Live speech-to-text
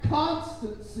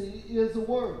constancy is a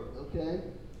word, okay?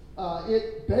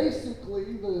 It basically,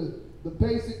 the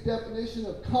basic definition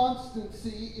of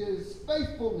constancy is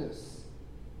faithfulness.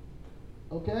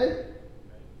 Okay?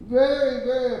 Very,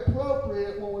 very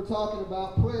appropriate when we're talking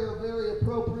about prayer, very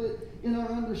appropriate in our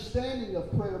understanding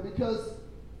of prayer, because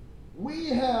we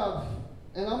have,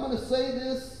 and I'm going to say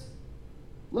this,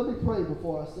 let me pray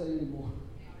before I say any more.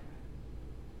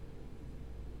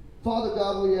 Father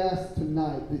God, we ask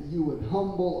tonight that you would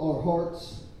humble our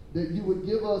hearts, that you would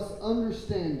give us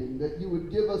understanding, that you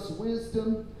would give us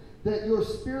wisdom, that your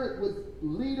Spirit would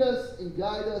lead us and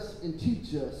guide us and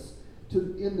teach us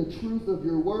in the truth of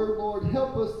your word, Lord.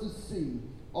 Help us to see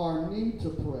our need to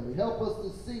pray. Help us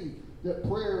to see that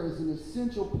prayer is an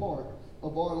essential part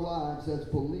of our lives as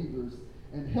believers,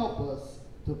 and help us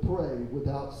to pray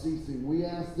without ceasing. We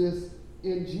ask this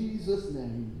in Jesus'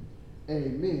 name.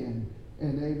 Amen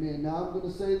and amen. Now I'm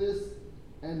going to say this,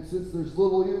 and since there's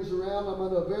little ears around, I'm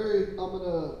going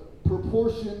to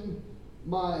proportion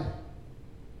my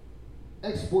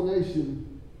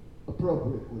explanation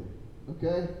appropriately.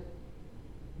 Okay?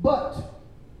 But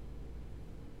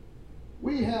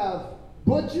we have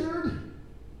butchered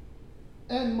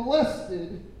and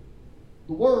molested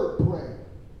the word prayer.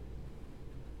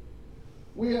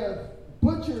 We have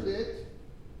butchered it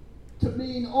to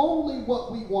mean only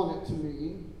what we want it to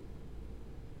mean,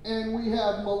 and we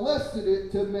have molested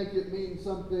it to make it mean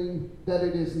something that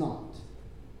it is not.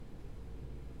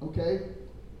 Okay?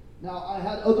 Now, I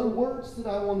had other words that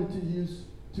I wanted to use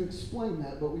to explain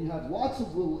that, but we have lots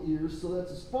of little ears, so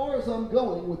that's as far as I'm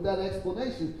going with that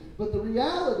explanation. But the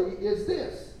reality is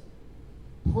this: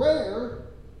 prayer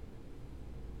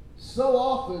so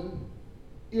often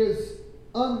is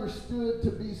understood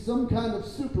to be some kind of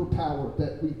superpower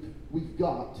that we've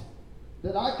got,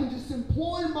 that I can just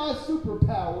employ my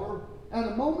superpower at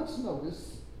a moment's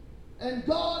notice, and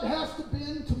God has to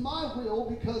bend to my will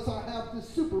because I have this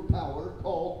superpower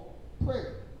called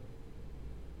prayer.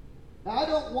 Now,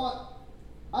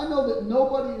 I know that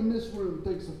nobody in this room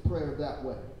thinks of prayer that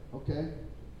way, okay?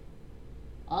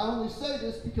 I only say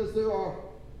this because there are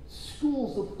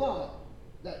schools of thought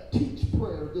that teach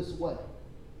prayer this way.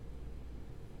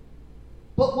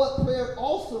 But what prayer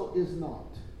also is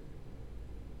not,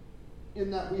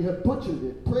 in that we have butchered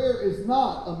it, prayer is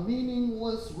not a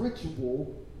meaningless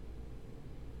ritual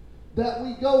that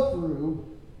we go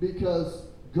through because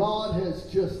God has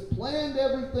just planned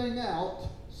everything out,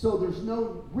 so there's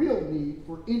no real need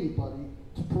for anybody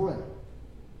to pray.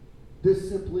 This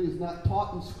simply is not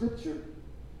taught in Scripture.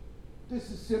 This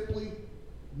is simply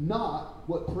not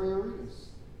what prayer is.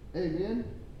 Amen?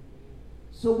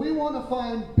 So we want to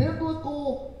find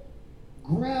biblical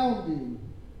grounding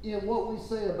in what we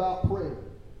say about prayer.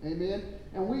 Amen?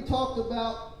 And we talked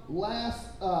about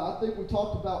I think we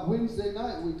talked about Wednesday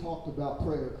night, we talked about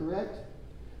prayer, correct?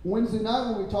 Wednesday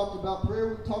night when we talked about prayer,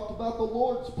 we talked about the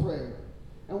Lord's Prayer.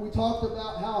 And we talked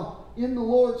about how in the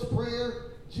Lord's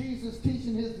Prayer, Jesus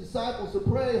teaching his disciples to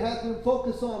pray had them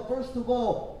focus on, first of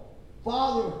all,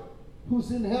 Father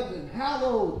who's in heaven,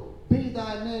 hallowed be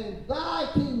thy name, thy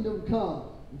kingdom come,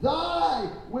 thy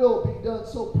will be done.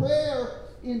 So prayer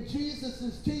in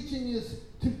Jesus' teaching is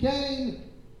to gain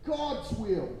God's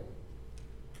will,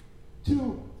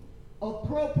 to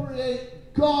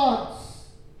appropriate God's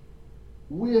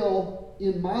will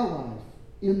in my life,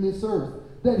 in this earth,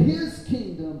 that his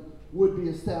kingdom would be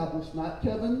established, not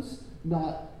Kevin's,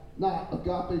 not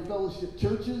Agape Fellowship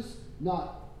churches,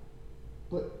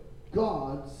 but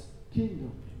God's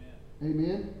kingdom. Amen.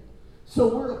 Amen.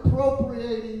 So we're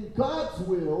appropriating God's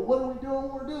will. What are we doing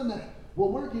when we're doing that? Well,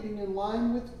 we're getting in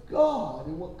line with God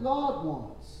and what God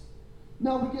wants.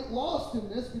 Now, we get lost in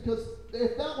this because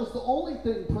if that was the only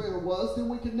thing prayer was, then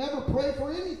we could never pray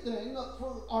for anything,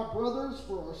 for our brothers,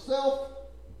 for ourselves.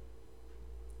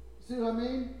 See what I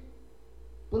mean?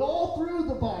 But all through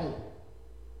the Bible,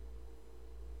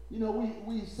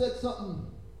 we said something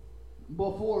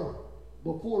before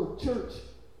church,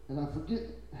 and I forget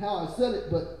how I said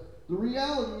it, but the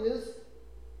reality is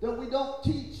that we don't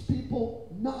teach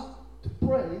people not to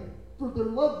pray for their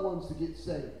loved ones to get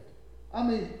saved. I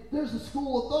mean, there's a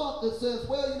school of thought that says,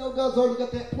 well, God's already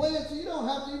got that plan, so you don't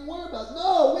have to even worry about it.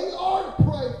 No, we are to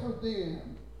pray for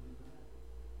them.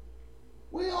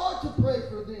 We are to pray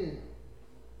for them.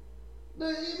 Now,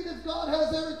 even if God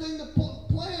has everything to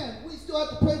plan, we still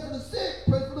have to pray for the sick,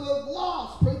 pray for the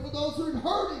lost, pray for those who are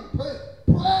hurting. Pray.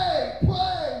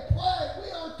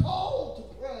 We are told to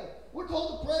pray. We're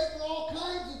told to pray for all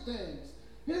kinds of things.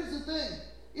 Here's the thing.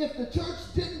 If the church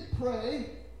didn't pray,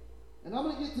 and I'm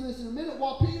going to get to this in a minute,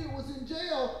 while Peter was in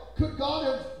jail, could God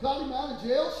have got him out of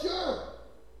jail? Sure.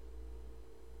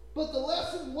 But the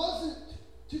lesson wasn't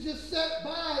to just sit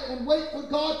by and wait for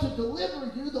God to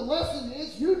deliver you. The lesson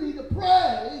is you need to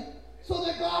pray so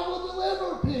that God will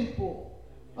deliver people.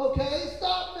 Okay?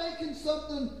 Stop making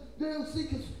something, see,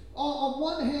 because on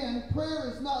one hand,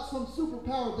 prayer is not some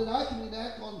superpower that I can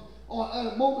enact on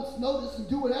at a moment's notice and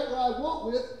do whatever I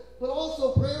want with, but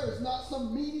also prayer is not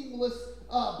some meaningless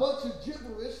bunch of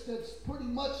gibberish that's pretty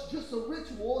much just a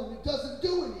ritual and it doesn't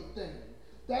do anything.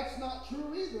 That's not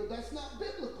true either. That's not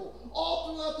biblical.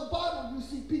 All throughout the Bible, you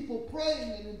see people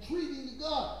praying and entreating to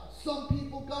God. Some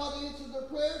people, God answered their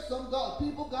prayers. Some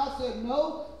people, God said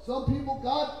no. Some people,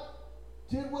 God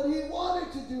did what he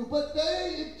wanted to do. But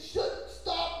it shouldn't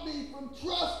stop me from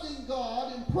trusting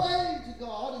God and praying to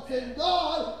God and saying,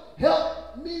 God,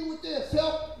 help me with this.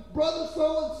 Help brother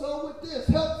so-and-so with this.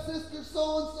 Help sister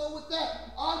so-and-so with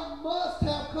that. I must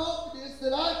have confidence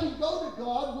that I can go to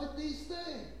God with these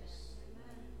things.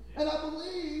 And I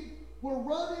believe we're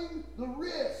running the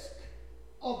risk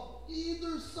of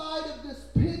either side of this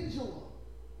pendulum,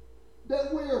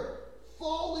 that we're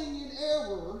falling in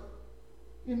error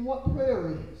in what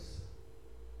prayer is.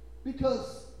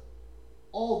 Because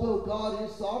although God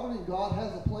is sovereign and God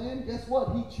has a plan, guess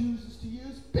what? He chooses to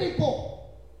use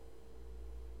people.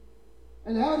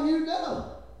 And how do you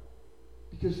know?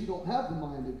 Because you don't have the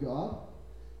mind of God,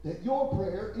 that your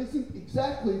prayer isn't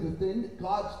exactly the thing that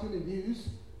God's going to use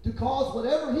to cause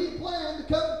whatever he planned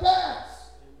to come to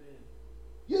pass. Amen.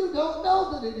 You don't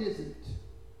know that it isn't.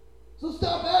 So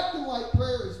stop acting like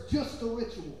prayer is just a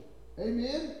ritual.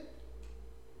 Amen?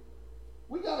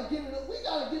 We got to get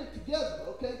it together,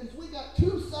 okay? Because we got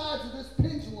two sides of this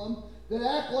pendulum that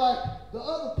act like the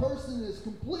other person is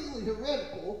completely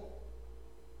heretical.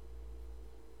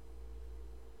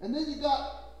 And then you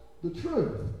got the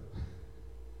truth.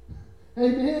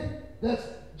 Amen? That's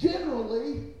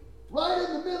generally right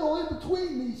in the middle, in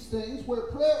between these things, where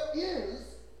prayer is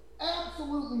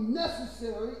absolutely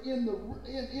necessary in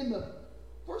the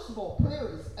first of all, prayer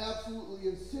is absolutely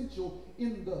essential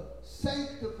in the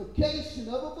sanctification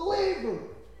of a believer.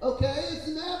 Okay? It's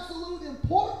an absolute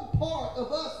important part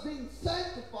of us being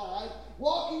sanctified,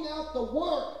 walking out the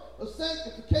work of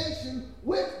sanctification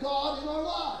with God in our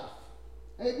life.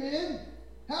 Amen?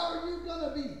 How are you going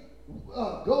to be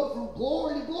go from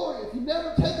glory to glory if you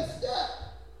never take a step?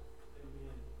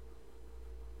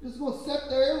 Just going to sit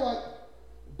there like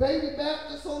baby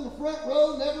Baptist on the front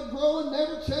row, never growing,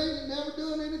 never changing, never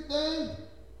doing anything.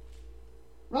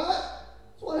 Right?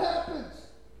 That's what happens.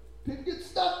 People get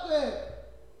stuck there.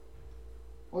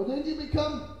 Or then you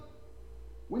become,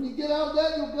 when you get out of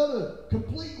that, you'll go to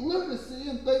complete lunacy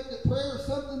and think that prayer is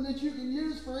something that you can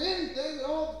use for anything at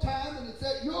all the time, and it's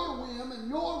at your whim and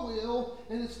your will,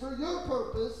 and it's for your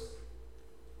purpose.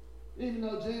 Even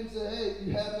though James said, hey,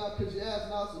 you have not because you ask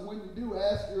not, and when you do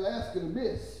ask, you're asking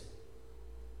amiss.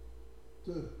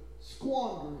 To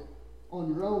squander it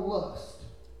on your own lust.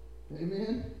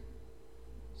 Amen?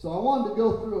 So I wanted to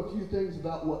go through a few things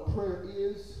about what prayer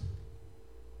is.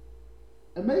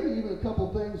 And maybe even a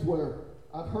couple things where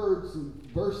I've heard some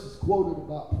verses quoted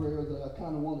about prayer that I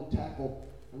kind of want to tackle,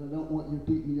 and I don't want you to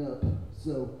beat me up.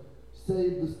 So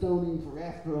save the stoning for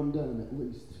after I'm done, at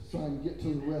least, so I can get to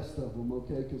the rest of them,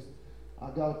 okay? Because I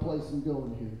got to play some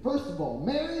going here. First of all,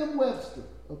 Merriam-Webster,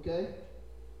 okay?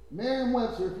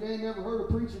 Merriam-Webster, if you ain't never heard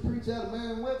a preacher preach out of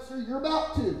Merriam-Webster, you're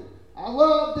about to. I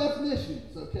love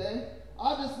definitions, okay?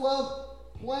 I just love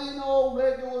plain old,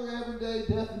 regular, everyday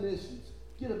definitions.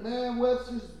 Get a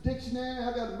Merriam-Webster's dictionary.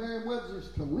 I got a Merriam-Webster's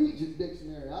collegiate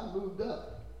dictionary. I moved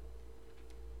up.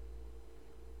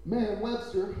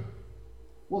 Merriam-Webster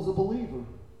was a believer.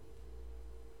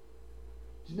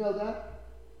 Did you know that?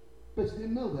 Bet you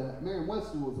didn't know that.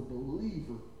 Merriam-Webster was a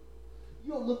believer.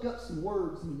 You'll look up some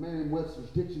words in Merriam-Webster's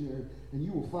dictionary, and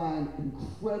you will find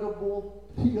incredible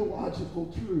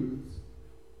theological truths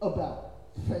about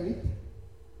faith,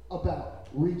 about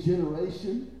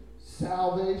regeneration,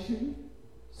 salvation,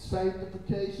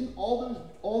 sanctification.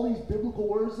 All these biblical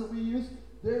words that we use,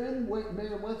 they're in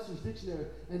Merriam-Webster's dictionary,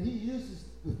 and he uses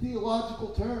the theological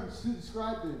terms to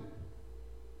describe them.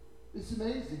 It's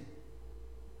amazing.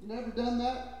 You never done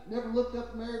that? Never looked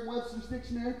up Merriam-Webster's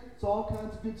dictionary? It's all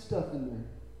kinds of good stuff in there.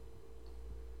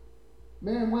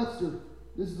 Merriam-Webster,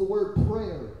 this is the word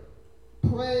prayer.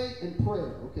 Pray and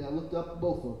prayer. Okay, I looked up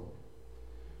both of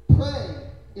them.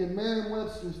 Pray in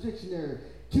Merriam-Webster's dictionary.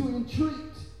 To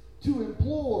entreat, to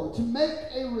implore, to make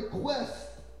a request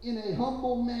in a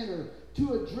humble manner,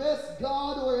 to address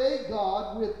God or a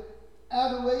God with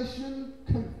adoration,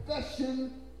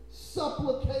 confession,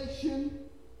 supplication,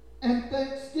 and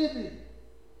thanksgiving.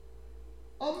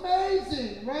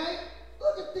 Amazing, right?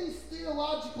 Look at these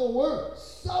theological words.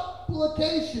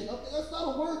 Supplication. Okay, that's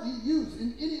not a word you use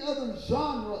in any other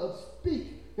genre of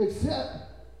speak except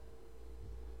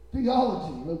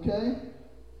theology, okay?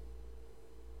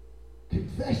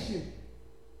 Confession.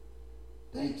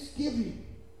 Thanksgiving.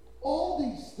 All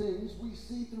these things we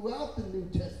see throughout the New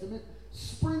Testament,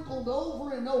 sprinkled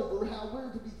over and over, how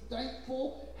we're to be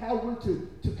thankful, how we're to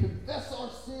confess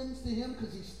our sins to him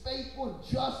because he's faithful and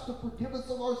just to forgive us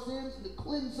of our sins and to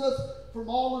cleanse us from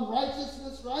all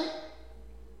unrighteousness, right?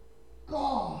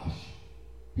 Gosh.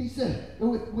 He said,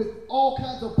 with all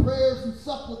kinds of prayers and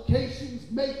supplications,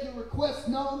 make your requests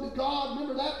known to God.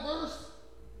 Remember that verse?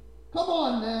 Come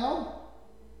on now.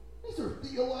 These are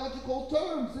theological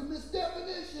terms in this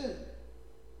definition.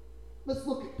 Let's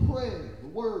look at prayer, the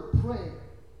word prayer.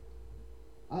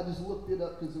 I just looked it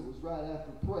up because it was right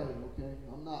after pray, okay?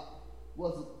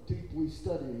 Wasn't deeply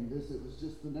studying this. It was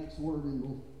just the next word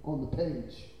on the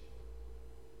page.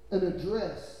 An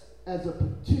address as a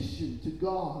petition to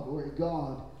God or a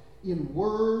God in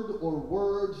word or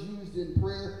words used in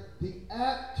prayer. The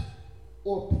act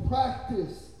or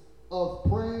practice of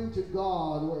praying to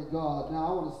God or a God. Now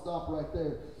I want to stop right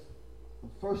there.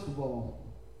 First of all,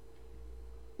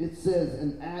 it says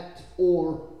an act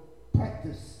or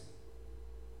practice.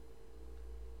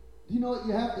 Do you know what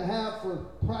you have to have for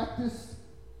practice?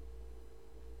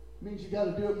 It means you got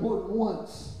to do it more than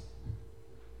once.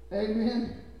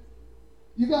 Amen?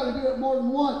 You got to do it more than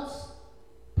once.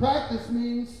 Practice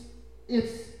means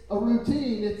it's a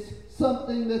routine. It's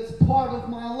something that's part of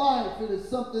my life. It is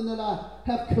something that I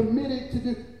have committed to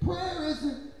do. Prayer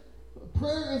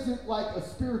isn't like a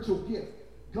spiritual gift.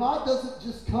 God doesn't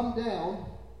just come down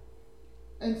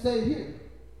and say,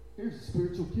 here's a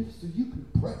spiritual gift so you can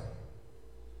pray.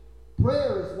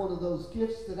 Prayer is one of those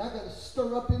gifts that I got to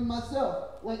stir up in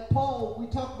myself. Like Paul, we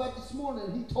talked about this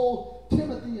morning, he told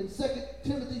Timothy in 2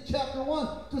 Timothy chapter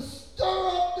 1 to stir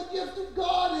up the gift of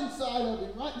God inside of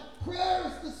him, right? Prayer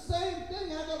is the same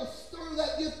thing. I got to stir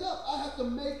that gift up. I have to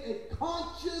make a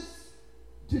conscious,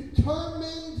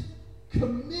 determined,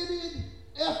 committed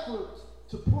effort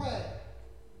to pray.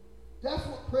 That's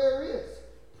what prayer is.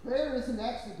 Prayer isn't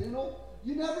accidental.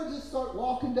 You never just start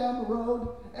walking down the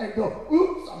road and go,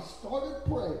 oops, I started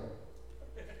praying.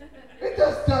 It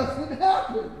just doesn't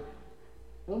happen.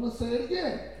 I'm going to say it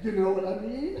again. You know what I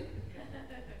mean?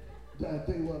 Dad,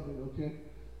 they love it, okay?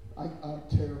 I'm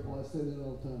terrible. I say that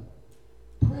all the time.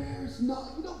 Prayer's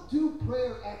not, you don't do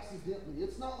prayer accidentally.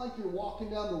 It's not like you're walking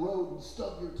down the road and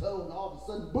stub your toe and all of a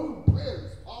sudden, boom, prayer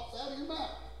just pops out of your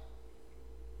mouth.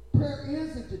 Prayer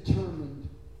is a determined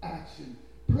action.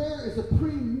 Prayer is a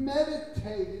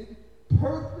premeditated,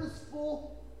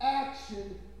 purposeful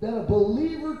action that a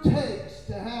believer takes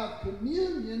to have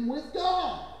communion with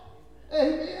God.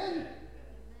 Amen?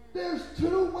 There's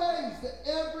two ways that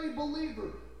every believer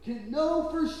can know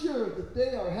for sure that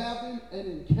they are having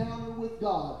an encounter with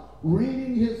God.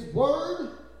 Reading his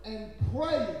word and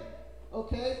praying.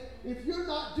 Okay? If you're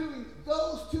not doing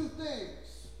those two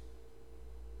things,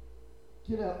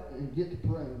 get up and get to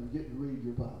pray and get to read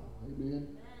your Bible.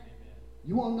 Amen?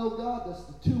 You want to know God? That's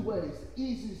the two ways. The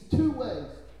easiest two ways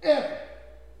ever.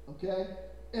 Okay?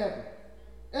 Ever.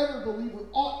 Every believer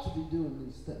ought to be doing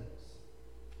these things.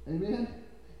 Amen?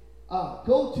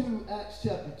 Go to Acts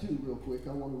chapter 2 real quick.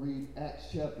 I want to read Acts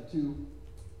chapter 2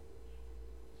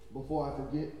 before I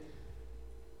forget.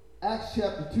 Acts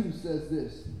chapter 2 says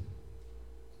this.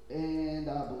 And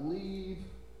I believe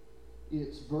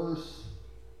it's verse...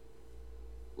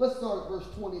 Let's start at verse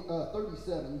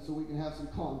 37 so we can have some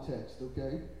context,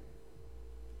 okay?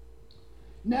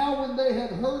 Now when they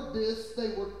had heard this,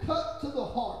 they were cut to the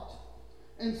heart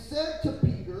and said to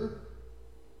Peter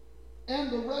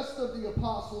and the rest of the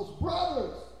apostles,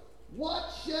 brothers, what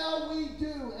shall we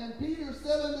do? And Peter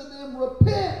said unto them,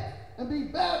 repent and be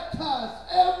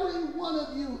baptized, every one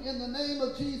of you, in the name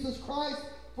of Jesus Christ,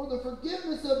 for the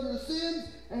forgiveness of your sins,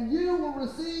 and you will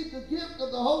receive the gift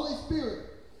of the Holy Spirit.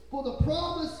 For the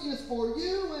promise is for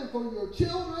you and for your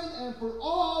children and for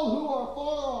all who are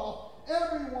far off,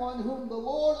 everyone whom the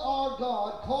Lord our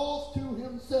God calls to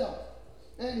himself.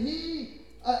 And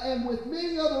and with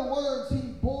many other words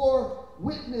he bore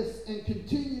witness and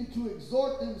continued to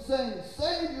exhort them, saying,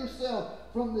 save yourself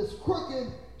from this crooked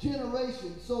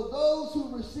generation. So those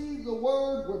who received the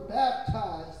word were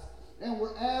baptized, and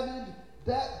were added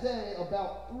that day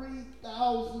about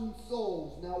 3,000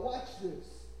 souls. Now watch this.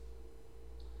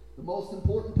 The most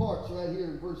important part's right here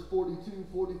in verse 42,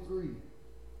 43.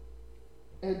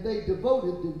 And they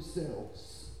devoted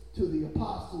themselves to the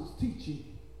apostles' teaching,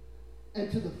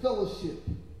 and to the fellowship,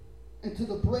 and to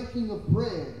the breaking of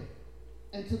bread,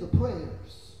 and to the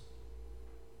prayers.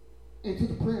 and to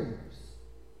the prayers.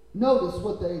 Notice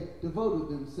what they devoted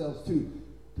themselves to: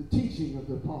 the teaching of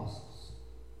the apostles,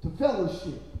 to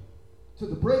fellowship, to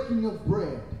the breaking of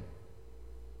bread,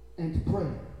 and to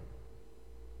prayer.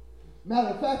 Matter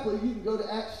of fact, you can go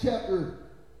to Acts chapter,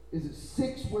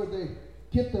 6, where they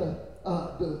get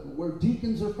where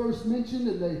deacons are first mentioned,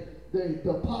 and the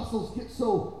apostles get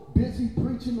so busy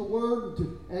preaching the word,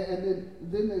 and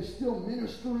then they're still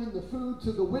ministering the food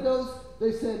to the widows.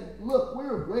 They said, look,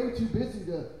 we're way too busy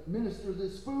to minister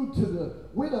this food to the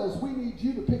widows. We need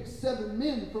you to pick 7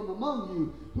 men from among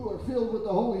you who are filled with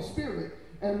the Holy Spirit,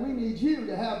 and we need you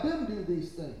to have them do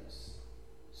these things.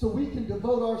 So we can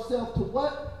devote ourselves to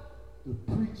what? The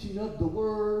preaching of the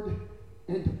word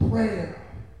and to prayer.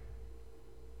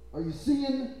 Are you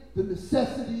seeing the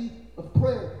necessity of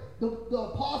prayer? The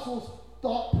apostles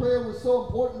thought prayer was so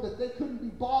important that they couldn't be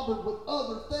bothered with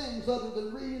other things other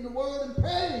than reading the word and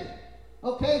praying.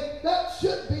 Okay? That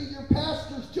should be your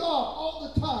pastor's job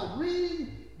all the time.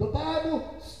 Reading the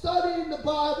Bible, studying the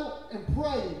Bible, and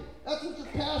praying. That's what your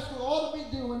pastor ought to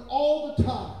be doing all the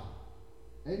time.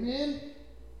 Amen?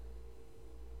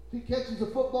 If he catches a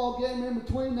football game in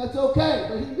between, that's okay.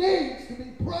 But he needs to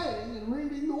be praying and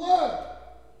reading the word.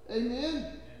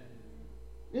 Amen?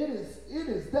 It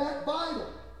is that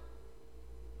vital.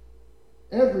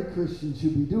 Every Christian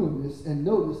should be doing this, and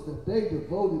notice that they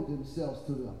devoted themselves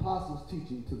to the apostles'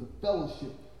 teaching, to the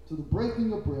fellowship, to the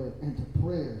breaking of bread, and to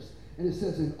prayers. And it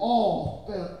says, and all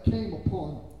came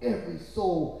upon every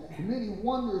soul. And many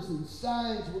wonders and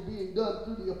signs were being done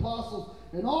through the apostles,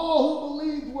 and all who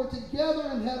believed were together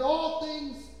and had all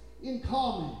things in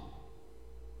common.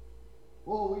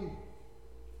 Well,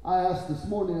 I asked this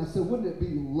morning, I said, wouldn't it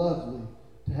be lovely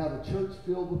to have a church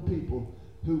filled with people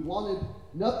who wanted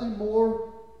nothing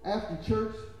more after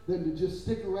church than to just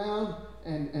stick around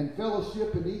and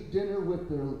fellowship and eat dinner with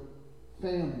their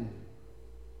family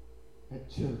at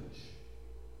church?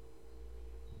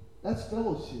 That's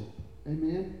fellowship.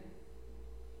 Amen?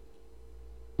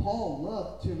 Paul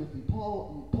loved Timothy.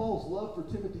 Paul's love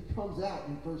for Timothy comes out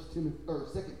in 2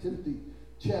 Timothy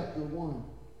chapter 1.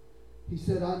 He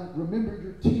said, I remember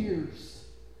your tears.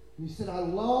 And he said, I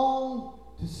long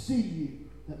to see you,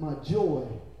 that my joy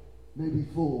may be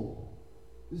full.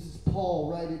 This is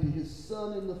Paul writing to his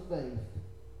son in the faith.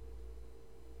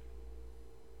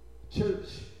 The church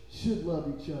should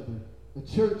love each other. The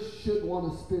church should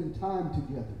want to spend time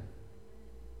together.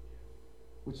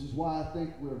 Which is why I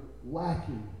think we're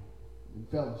lacking in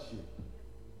fellowship.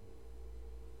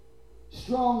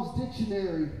 Strong's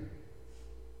dictionary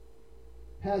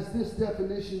has this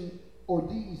definition, or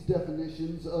these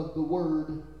definitions of the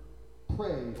word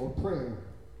pray or prayer: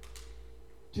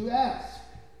 to ask,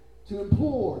 to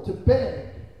implore, to beg,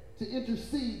 to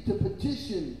intercede, to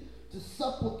petition, to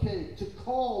supplicate, to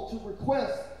call, to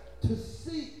request, to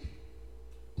seek,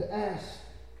 to ask.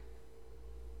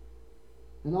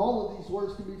 And all of these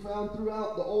words can be found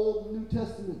throughout the Old and New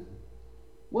Testament.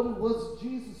 What it was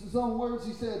Jesus' own words.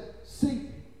 He said, seek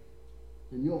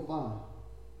and you'll find.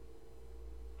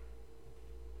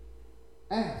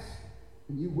 Ask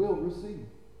and you will receive.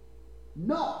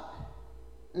 Knock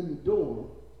and the door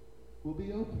will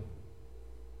be open.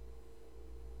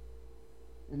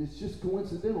 And it's just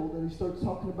coincidental that he starts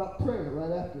talking about prayer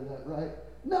right after that, right?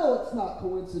 No, it's not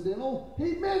coincidental.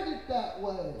 He meant it that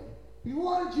way. He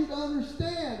wanted you to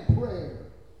understand prayer.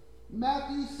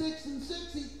 Matthew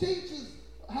 6:6, he teaches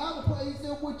how to pray. He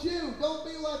said, would you, don't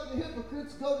be like the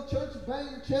hypocrites, go to church and bang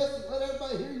your chest and let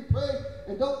everybody hear you pray,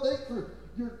 and don't think for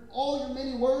all your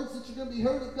many words that you're going to be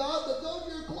heard of God, but go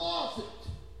to your closet.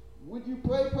 When you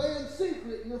pray in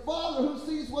secret, and your Father who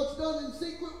sees what's done in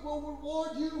secret will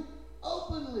reward you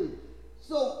openly.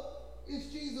 So, is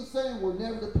Jesus saying we're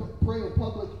never to pray in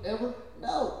public ever?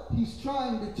 No. He's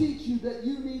trying to teach you that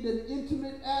you need an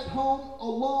intimate, at-home,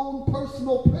 alone,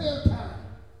 personal prayer time.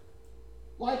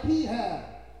 Like he had.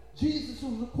 Jesus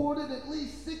was recorded at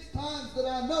least 6 times that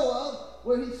I know of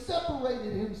where he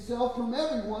separated himself from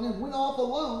everyone and went off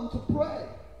alone to pray.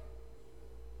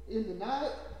 In the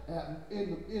night,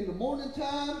 in the morning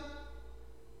time,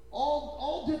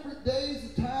 all different days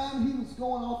of time, he was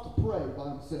going off to pray by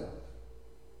himself.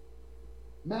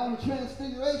 Mount of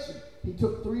Transfiguration, he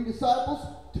took 3 disciples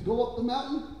to go up the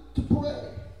mountain to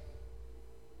pray.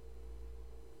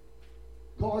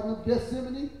 Garden of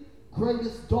Gethsemane,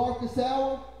 greatest, darkest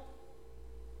hour,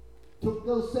 took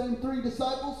those same 3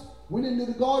 disciples, went into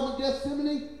the Garden of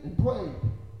Gethsemane and prayed.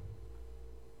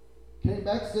 Came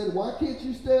back and said, why can't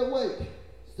you stay awake?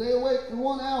 Stay awake for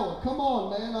 1 hour. Come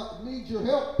on, man, I need your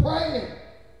help praying.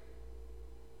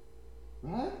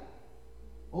 Right?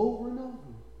 Over and over.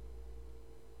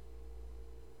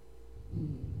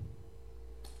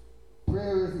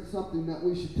 prayer isn't something that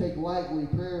we should take lightly.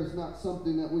 Prayer is not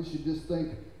something that we should just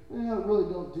think, I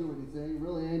really don't do anything.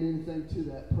 Really ain't anything to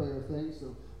that prayer thing,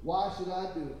 so why should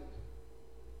I do it?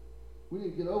 We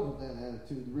need to get over that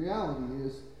attitude. The reality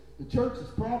is, the church is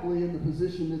probably in the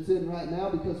position it's in right now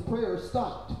because prayer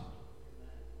stopped.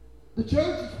 The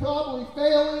church is probably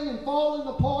failing and falling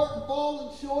apart and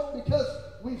falling short because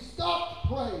we've stopped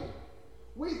praying.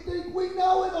 We think we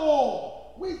know it all.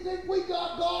 We think we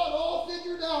got God all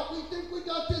figured out. We think we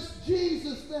got this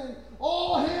Jesus thing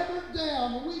all hammered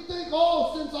down. And we think,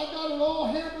 since I got it all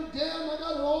hammered down, I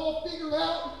got it all figured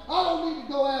out, I don't need to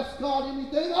go ask God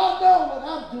anything. I know what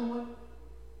I'm doing.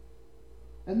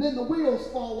 And then the wheels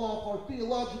fall off our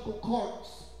theological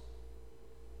carts.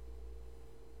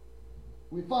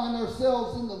 We find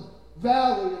ourselves in the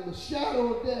valley, in the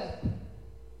shadow of death.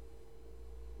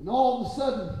 And all of a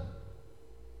sudden,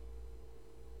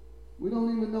 we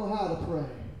don't even know how to pray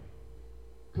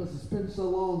because it's been so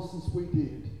long since we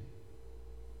did.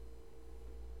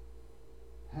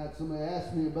 Had somebody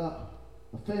ask me about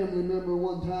a family member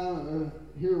one time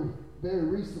here very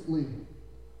recently,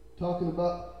 talking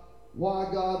about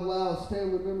why God allows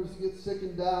family members to get sick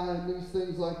and die and these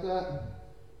things like that.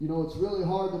 You know, it's really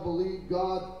hard to believe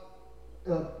God,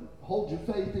 hold your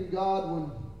faith in God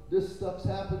when this stuff's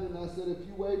happening. I said, if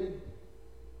you waited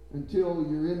until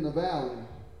you're in the valley,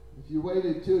 if you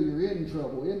waited till you're in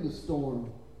trouble, in the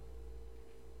storm,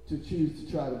 to choose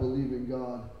to try to believe in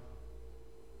God,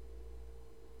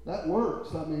 that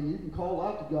works. I mean, you can call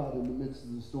out to God in the midst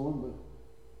of the storm,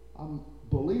 but I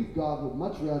believe God would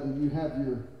much rather you have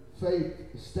your faith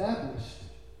established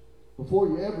before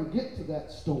you ever get to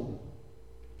that storm.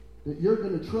 That you're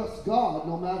going to trust God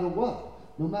no matter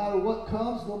what. No matter what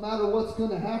comes, no matter what's going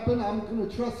to happen, I'm going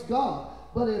to trust God.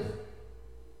 But if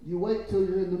you wait till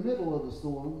you're in the middle of the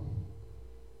storm,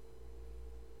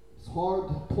 it's hard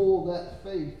to pull that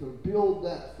faith or build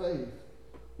that faith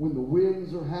when the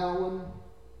winds are howling,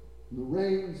 and the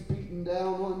rain's beating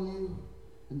down on you,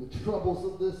 and the troubles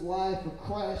of this life are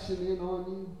crashing in on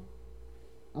you.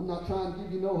 I'm not trying to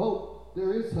give you no hope.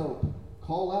 There is hope.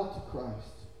 Call out to Christ.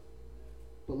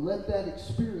 But let that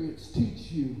experience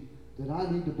teach you that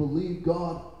I need to believe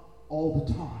God all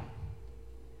the time.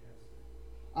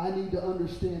 I need to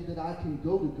understand that I can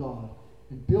go to God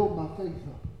and build my faith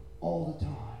up all the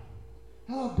time.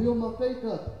 How do I build my faith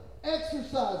up?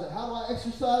 Exercise it. How do I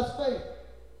exercise faith?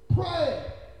 Pray.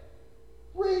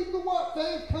 Read the word.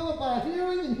 Faith cometh by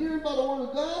hearing, and hearing by the word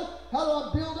of God. How do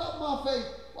I build up my faith?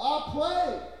 I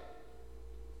pray.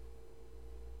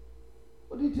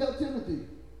 What did he tell Timothy?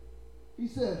 He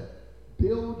said,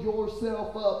 build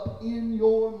yourself up in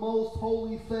your most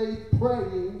holy faith,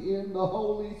 praying in the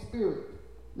Holy Spirit.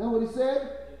 Know what he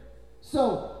said?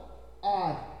 So,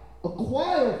 I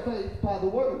acquire faith by the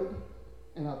word,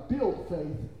 and I build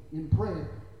faith in prayer.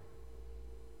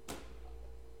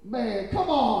 Man, come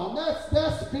on.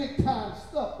 That's big time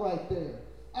stuff right there.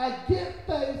 I get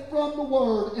faith from the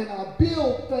word, and I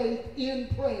build faith in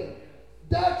prayer.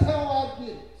 That's how I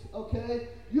get it, okay?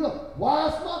 Why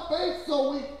is my faith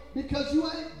so weak? Because you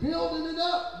ain't building it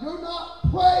up. You're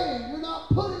not praying. You're not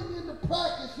putting it into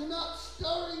practice. You're not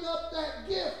stirring up that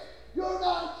gift. You're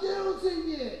not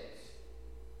using it.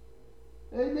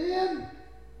 Amen?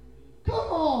 Come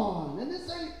on. And this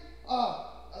ain't,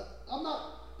 I'm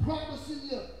not promising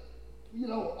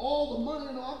you, all the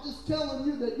money. No, I'm just telling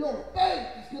you that your faith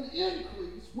is going to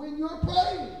increase when you're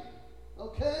praying.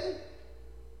 Okay?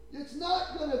 It's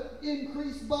not going to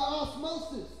increase by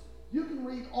osmosis. You can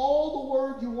read all the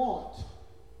word you want.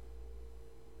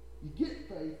 You get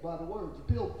faith by the word.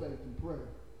 You build faith in prayer.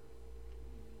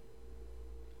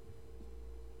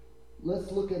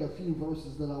 Let's look at a few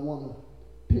verses that I want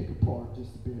to pick apart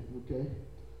just a bit, okay?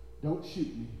 Don't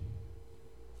shoot me.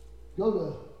 Go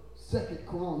to 2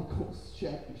 Chronicles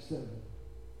chapter 7.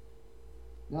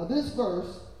 Now this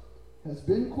verse has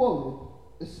been quoted,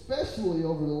 especially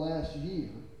over the last year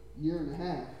and a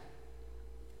half,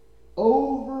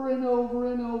 over and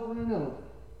over and over and over,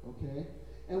 okay?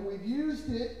 And we've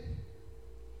used it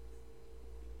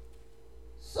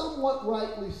somewhat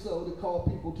rightly so to call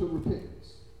people to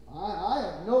repentance. I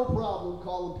have no problem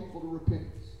calling people to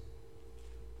repentance.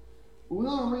 But we're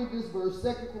going to read this verse,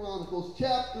 2 Chronicles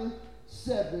chapter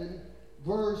 7,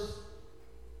 verse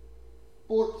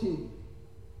 14.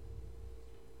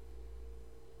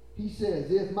 He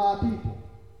says, if my people,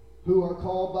 who are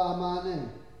called by my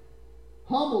name,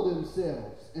 humble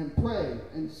themselves and pray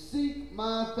and seek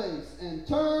my face and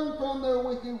turn from their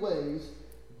wicked ways,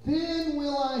 then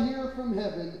will I hear from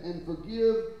heaven and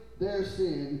forgive their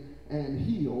sin and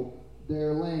heal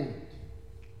their land.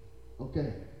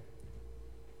 Okay.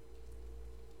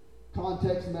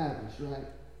 Context matters, right?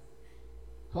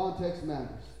 Context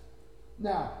matters.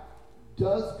 Now,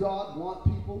 does God want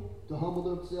people to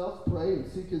humble themselves, pray,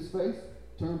 and seek his face,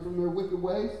 turn from their wicked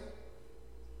ways?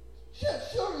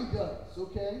 Sure he does,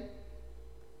 okay?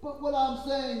 But what I'm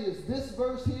saying is this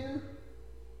verse here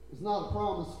is not a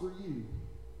promise for you.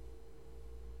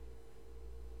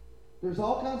 There's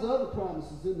all kinds of other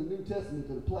promises in the New Testament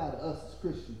that apply to us as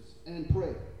Christians and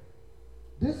prayer.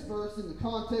 This verse, in the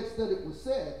context that it was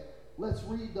said, let's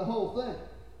read the whole thing.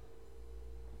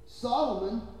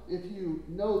 Solomon, if you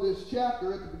know this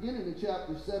chapter, at the beginning of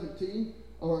chapter 17,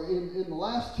 or in the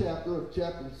last chapter of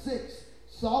chapter 6,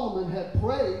 Solomon had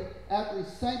prayed after he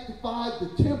sanctified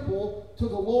the temple to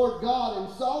the Lord God.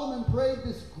 And Solomon prayed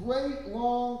this great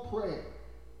long prayer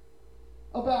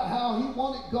about how he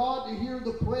wanted God to hear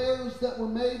the prayers that were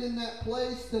made in that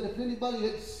place, that if anybody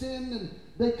had sinned and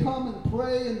they come and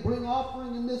pray and bring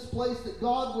offering in this place, that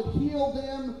God would heal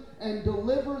them and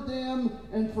deliver them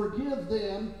and forgive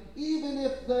them, even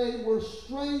if they were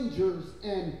strangers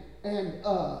and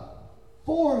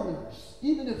foreigners,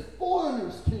 even if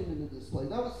foreigners came into this place.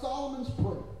 That was Solomon's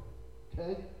prayer.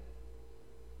 Okay?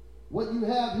 What you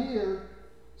have here,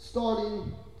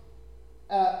 starting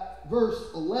at verse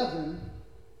 11,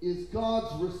 is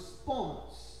God's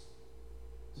response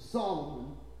to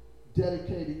Solomon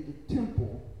dedicating the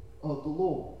temple of the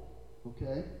Lord.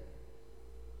 Okay?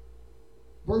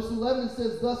 Verse 11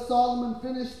 says, "Thus Solomon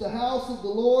finished the house of the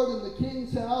Lord and the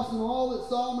king's house, and all that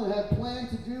Solomon had planned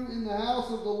to do in the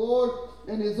house of the Lord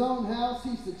and his own house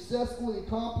he successfully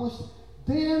accomplished.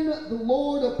 Then the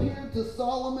Lord appeared to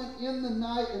Solomon in the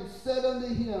night and said unto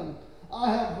him,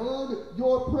 I have heard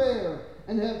your prayer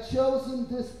and have chosen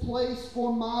this place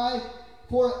for myself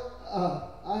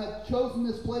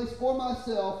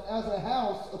as a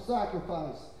house of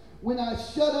sacrifice. When I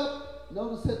shut up,"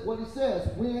 notice what he says,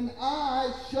 when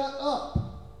I shut up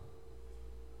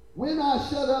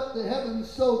the heavens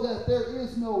so that there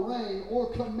is no rain, or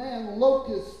command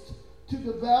locusts to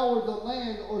devour the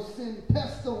land, or send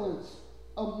pestilence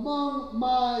among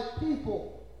my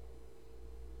people.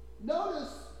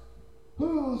 Notice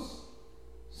who's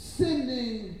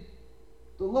sending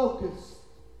the locusts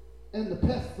and the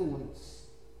pestilence.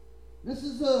 This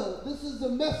is a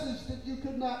message that you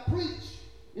could not preach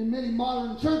in many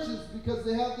modern churches, because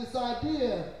they have this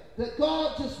idea that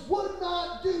God just would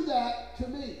not do that to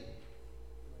me.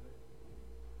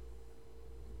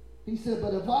 He said,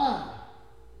 but if I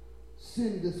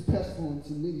send this pestilence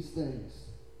and these things,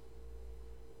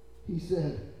 he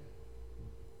said,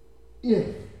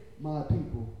 if my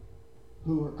people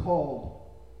who are called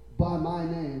by my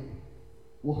name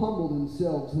will humble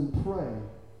themselves and pray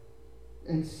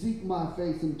and seek my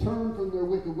face and turn from their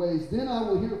wicked ways, then I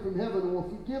will hear from heaven and will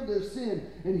forgive their sin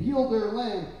and heal their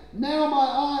land. Now my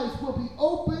eyes will be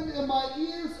open and my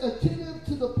ears attentive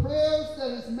to the prayers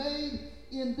that is made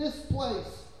in this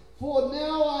place. For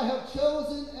now I have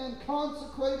chosen and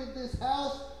consecrated this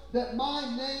house, that my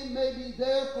name may be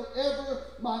there forever.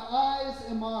 My eyes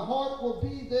and my heart will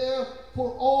be there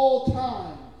for all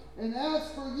time. And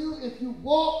as for you, if you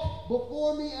walk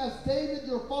before me as David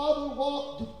your father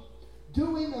walked,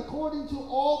 doing according to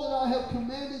all that I have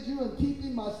commanded you and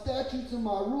keeping my statutes and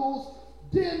my rules,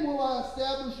 then will I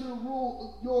establish your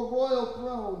royal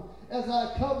throne, as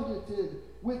I covenanted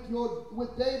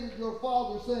with David your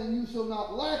father, saying, you shall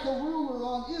not lack a ruler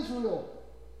on Israel.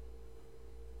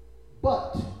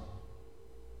 But,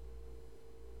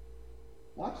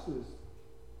 watch this,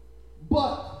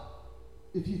 but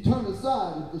if you turn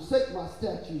aside and forsake my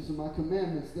statutes and my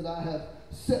commandments that I have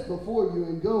set before you,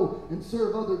 and go and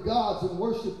serve other gods and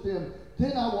worship them,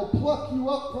 then I will pluck you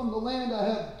up from the land I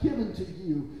have given to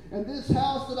you. And this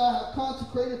house that I have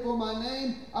consecrated for my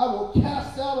name, I will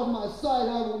cast out of my sight.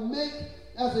 I will make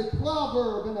as a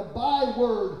proverb and a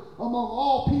byword among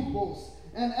all peoples.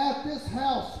 And at this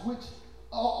house which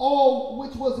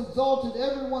was exalted,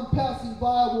 everyone passing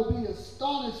by will be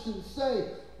astonished and say,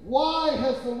 why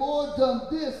has the Lord done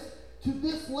this to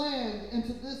this land and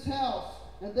to this house?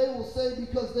 And they will say,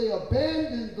 because they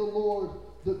abandoned the Lord,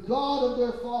 the God of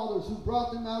their fathers, who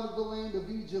brought them out of the land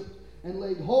of Egypt, and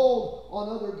laid hold on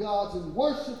other gods and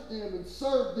worshipped them and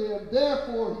served them.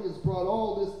 Therefore he has brought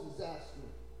all this disaster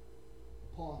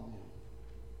upon them.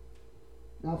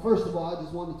 Now, first of all, I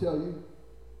just want to tell you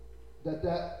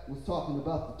that was talking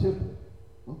about the temple.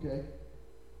 Okay?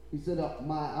 He said,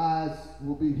 my eyes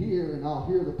will be here and I'll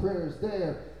hear the prayers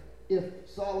there if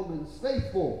Solomon's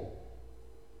faithful.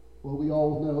 Well, we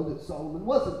all know that Solomon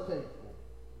wasn't faithful.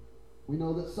 We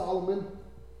know that Solomon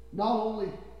not only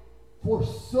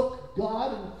forsook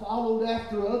God and followed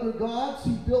after other gods,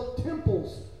 he built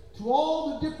temples to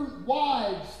all the different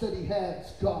wives that he had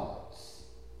as gods.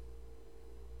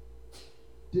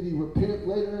 Did he repent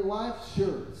later in life?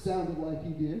 Sure, it sounded like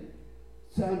he did.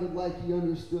 Sounded like he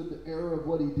understood the error of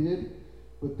what he did.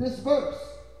 But this verse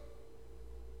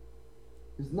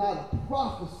is not a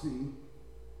prophecy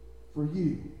for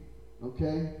you,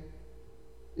 okay?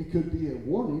 It could be a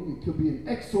warning. It could be an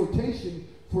exhortation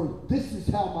for this is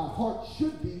how my heart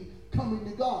should be coming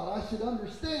to God. I should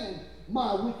understand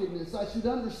my wickedness. I should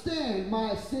understand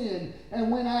my sin.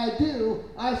 And when I do,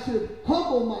 I should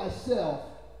humble myself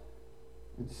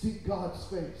and seek God's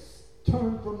face.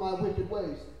 Turn from my wicked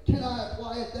ways. Can I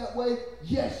apply it that way?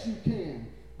 Yes, you can.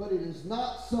 But it is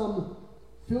not some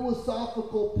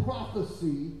philosophical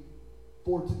prophecy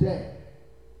for today.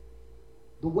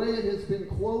 The way it has been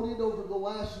quoted over the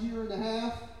last year and a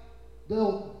half,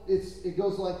 it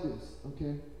goes like this,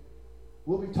 okay?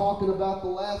 We'll be talking about the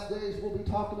last days. We'll be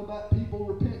talking about people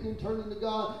repenting and turning to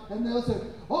God. And they'll say,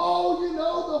 oh, you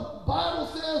know, the Bible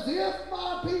says, if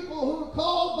my people who are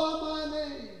called by my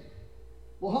name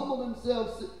will humble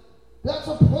themselves, that's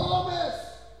a promise.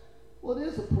 Well, it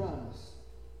is a promise.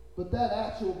 But that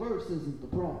actual verse isn't the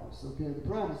promise, okay? The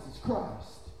promise is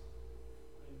Christ.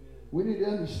 Amen. We need to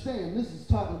understand this is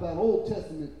talking about Old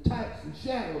Testament types and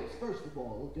shadows, first of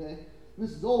all, okay?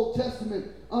 This is Old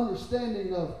Testament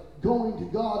understanding of going to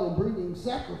God and bringing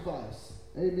sacrifice.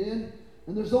 Amen?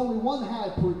 And there's only one high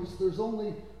priest. There's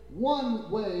only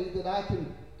one way that I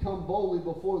can come boldly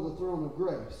before the throne of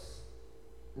grace.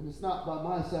 And it's not by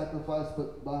my sacrifice,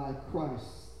 but by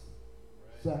Christ's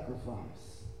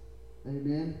sacrifice.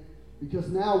 Amen? Because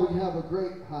now we have a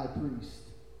great high priest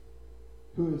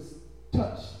who is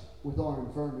touched with our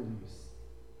infirmities,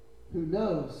 who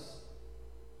knows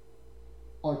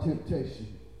our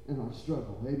temptation and our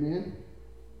struggle. Amen?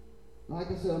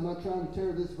 Like I said, I'm not trying to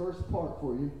tear this verse apart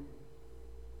for you.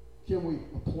 Can we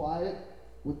apply it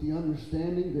with the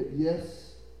understanding that,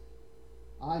 yes,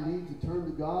 I need to turn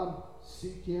to God,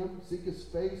 seek Him, seek His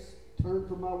face, turn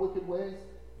from my wicked ways?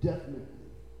 Definitely.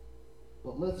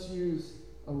 But let's use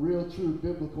a real, true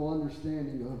biblical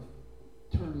understanding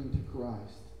of turning to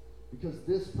Christ. Because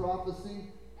this prophecy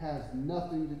has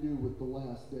nothing to do with the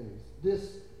last days.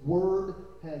 This word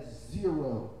has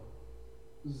zero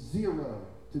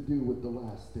to do with the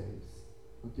last days.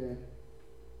 Okay?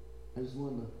 I just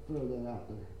wanted to throw that out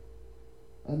there.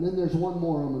 And then there's one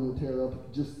more I'm going to tear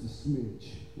up just a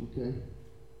smidge. Okay?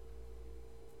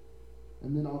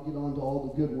 And then I'll get on to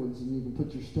all the good ones and you can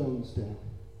put your stones down.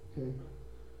 Okay?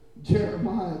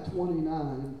 Jeremiah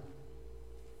 29.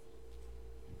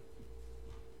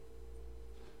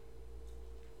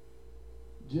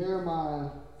 Jeremiah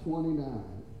 29.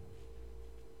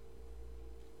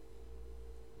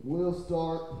 We'll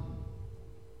start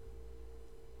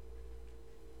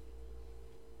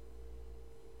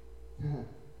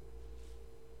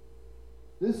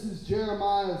this is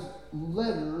Jeremiah's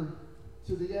letter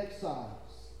to the exiles.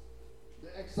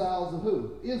 The exiles of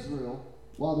who? Israel,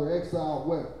 while they're exiled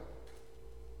where?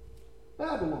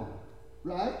 Babylon,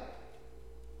 right?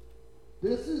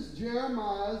 This is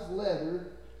Jeremiah's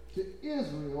letter to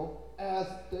Israel as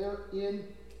they're in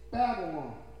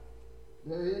Babylon.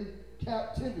 They're in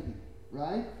captivity,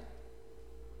 right?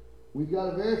 We've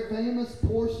got a very famous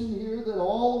portion here that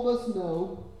all of us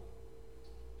know.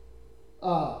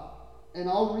 And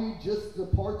I'll read just the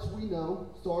parts we know,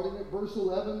 starting at verse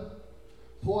 11.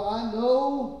 For I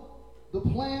know the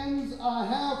plans I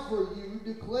have for you,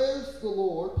 declares the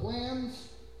Lord, plans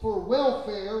for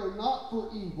welfare and not for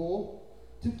evil,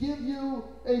 to give you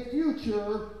a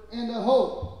future and a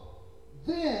hope.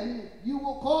 Then you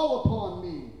will call upon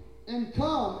me and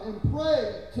come and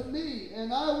pray to me,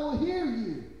 and I will hear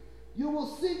you. You will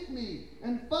seek me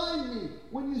and find me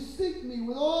when you seek me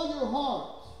with all your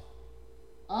heart.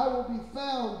 I will be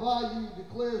found by you,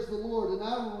 declares the Lord, and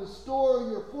I will restore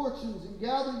your fortunes and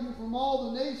gather you from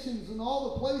all the nations and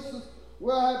all the places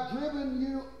where I have driven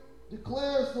you,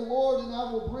 declares the Lord, and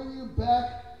I will bring you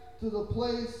back to the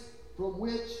place from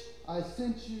which I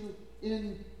sent you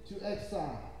into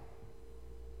exile.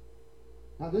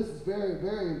 Now this is very,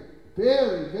 very,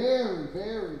 very, very,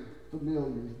 very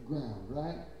familiar ground,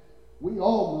 right? We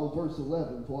all know verse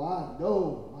 11, for I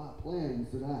know my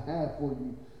plans that I have for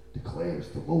you, declares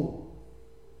the Lord.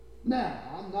 Now,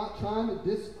 I'm not trying to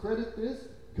discredit this.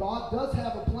 God does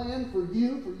have a plan for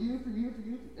you, for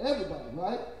everybody,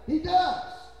 right? He does.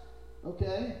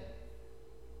 Okay?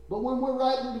 But when we're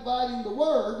rightly dividing the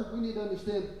word, we need to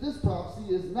understand that this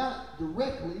prophecy is not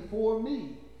directly for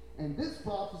me. And this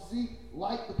prophecy,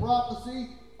 like the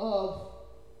prophecy of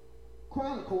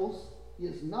Chronicles,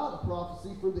 is not a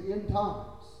prophecy for the end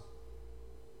times.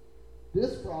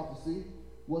 This prophecy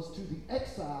was to the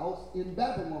exiles in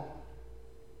Babylon.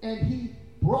 And he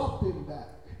brought them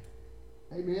back.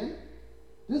 Amen?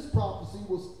 This prophecy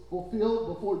was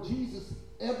fulfilled before Jesus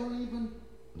ever even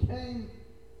came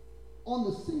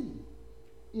on the scene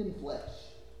in flesh.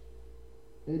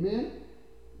 Amen?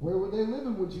 Where were they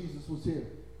living when Jesus was here?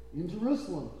 In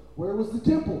Jerusalem. Where was the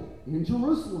temple? In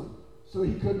Jerusalem. So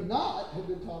he could not have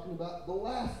been talking about the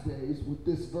last days with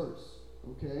this verse.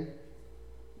 Okay?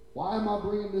 Why am I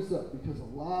bringing this up? Because a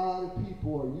lot of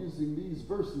people are using these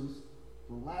verses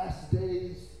for last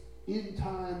days, end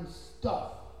time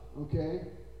stuff. Okay?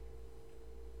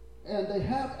 And they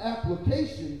have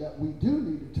application that we do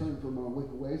need to turn from our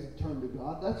wicked ways and turn to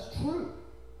God. That's true.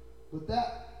 But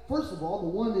that, first of all,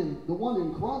 the one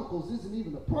in Chronicles isn't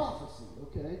even a prophecy,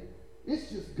 okay?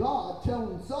 It's just God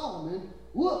telling Solomon,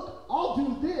 look, I'll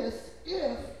do this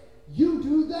if you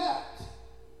do that.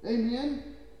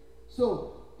 Amen?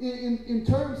 So, in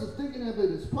terms of thinking of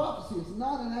it as prophecy, it's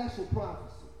not an actual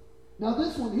prophecy. Now,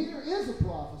 this one here is a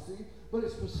prophecy, but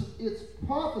it's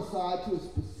prophesied to a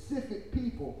specific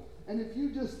people. And if you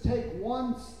just take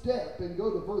one step and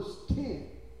go to verse 10,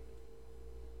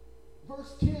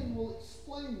 verse 10 will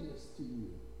explain this to you.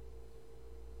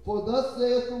 For thus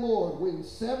saith the Lord, when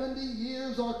 70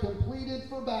 years are completed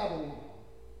for Babylon.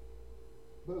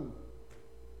 Boom.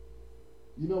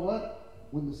 You know what?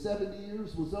 When the 70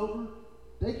 years was over,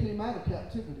 they came out of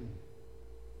captivity.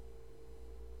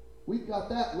 We've got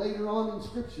that later on in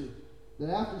Scripture.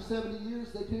 That after 70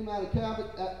 years, they came out of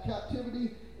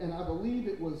captivity, and I believe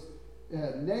it was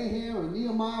Nahum or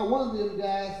Nehemiah, one of them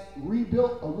guys,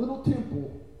 rebuilt a little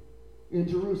temple in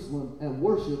Jerusalem, and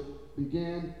worship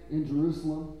began in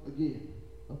Jerusalem again.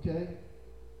 Okay?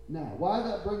 Now, why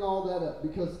did I bring all that up?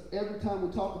 Because every time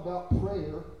we talk about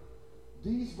prayer,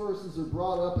 these verses are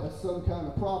brought up as some kind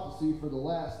of prophecy for the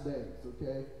last days.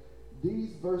 Okay?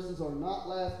 These verses are not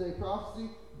last day prophecy.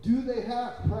 Do they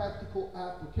have practical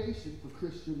application for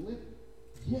Christian living?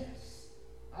 Yes.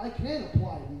 I can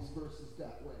apply these verses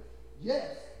that way.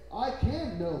 Yes, I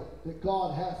can know that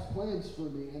God has plans for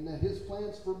me and that his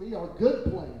plans for me are good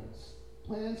plans.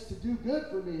 Plans to do good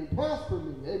for me and prosper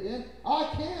me. Amen.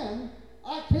 I can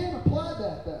apply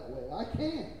that way. I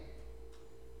can.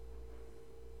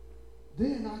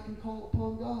 Then I can call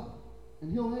upon God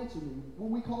and he'll answer me.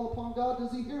 When we call upon God,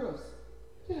 does he hear us?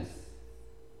 Yes.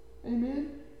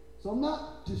 Amen. So I'm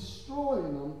not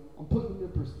destroying them. I'm putting them in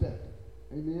perspective.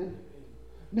 Amen.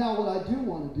 Now what I do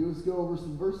want to do is go over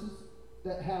some verses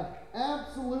that have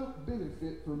absolute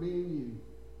benefit for me and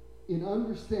you in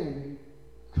understanding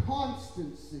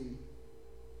constancy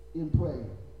in prayer.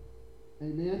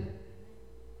 Amen.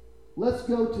 Let's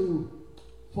go to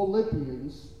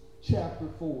Philippians chapter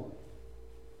 4.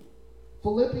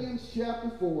 Philippians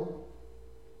chapter 4.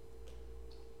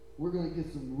 We're going to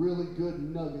get some really good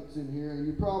nuggets in here, and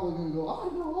you're probably going to go,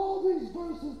 I know all these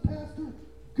verses, Pastor.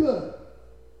 Good.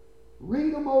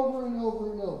 Read them over and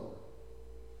over and over.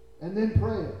 And then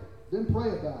pray it. Then pray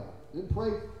about it.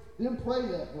 Then pray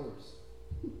that verse.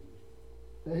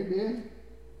 Amen.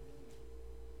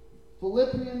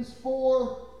 Philippians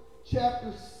 4,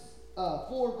 chapter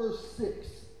 4, verse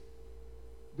 6.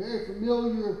 Very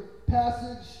familiar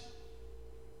passage.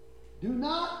 Do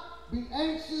not be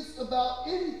anxious about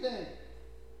anything,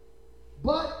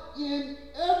 but in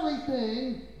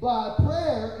everything, by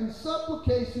prayer and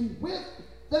supplication with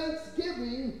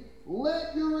thanksgiving,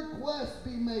 let your requests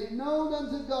be made known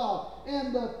unto God,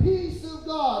 and the peace of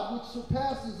God, which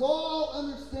surpasses all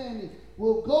understanding,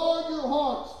 will guard your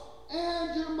hearts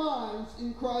and your minds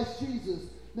in Christ Jesus.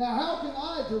 Now, how can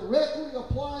I directly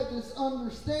apply this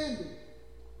understanding?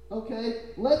 Okay,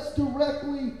 let's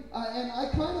directly, and I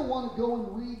kind of want to go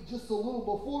and read just a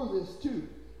little before this too.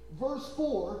 Verse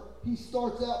 4, he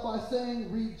starts out by saying,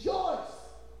 rejoice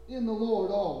in the Lord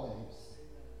always.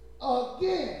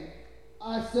 Again,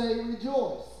 I say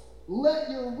rejoice.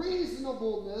 Let your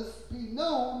reasonableness be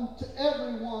known to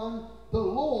everyone. The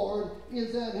Lord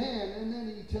is at hand. And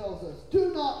then he tells us,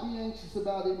 do not be anxious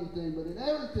about anything, but in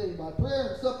everything, by prayer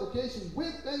and supplication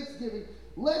with thanksgiving,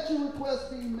 let your requests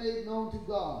be made known to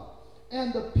God.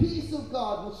 And the peace of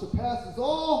God, which surpasses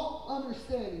all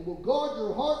understanding, will guard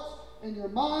your hearts and your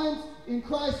minds in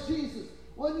Christ Jesus.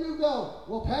 When you go,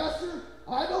 well, Pastor,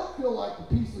 I don't feel like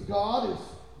the peace of God is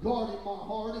guarding my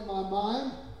heart and my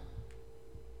mind.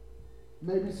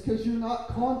 Maybe it's because you're not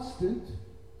constant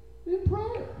in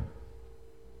prayer.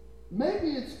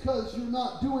 Maybe it's because you're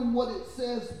not doing what it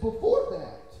says before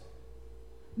that.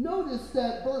 Notice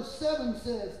that verse 7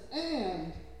 says,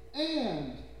 and.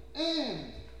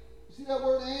 You see that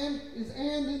word and? Is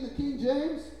and in the King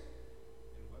James?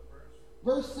 In what verse?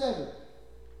 Verse 7.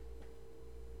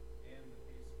 And the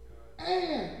peace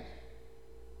and.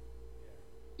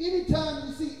 Anytime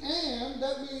you see and,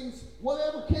 that means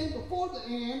whatever came before the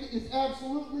and is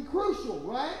absolutely crucial,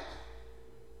 right?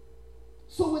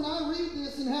 So when I read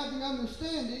this and have the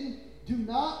understanding, do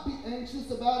not be anxious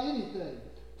about anything.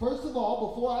 First of all,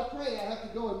 before I pray, I have to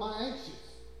go, am I anxious?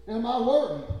 Am I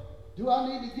worried? Do I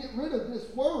need to get rid of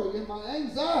this worry and my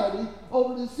anxiety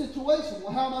over this situation?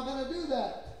 Well, how am I going to do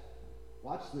that?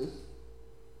 Watch this.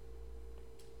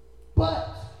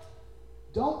 But,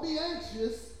 don't be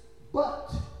anxious,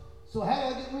 but. So how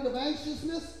do I get rid of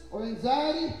anxiousness or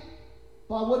anxiety?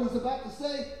 By what he's about to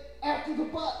say after the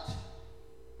but.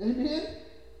 Amen?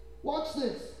 Watch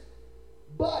this.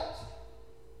 But.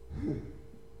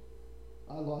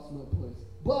 I lost my place.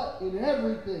 But in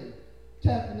everything.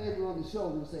 Tap your neighbor on the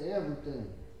shoulder and say everything.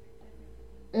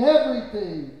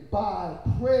 Everything by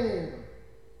prayer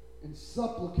and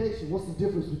supplication. What's the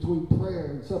difference between prayer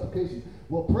and supplication?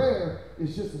 Well, prayer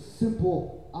is just a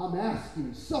simple, I'm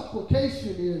asking.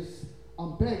 Supplication is,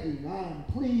 I'm begging, I'm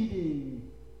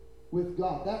pleading with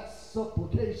God. That's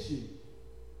supplication.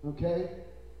 Okay?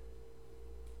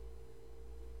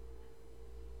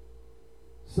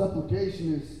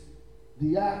 Supplication is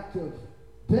the act of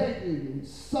begging and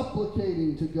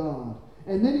supplicating to God.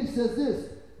 And then he says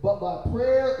this, but by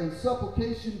prayer and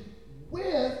supplication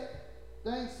with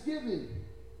thanksgiving,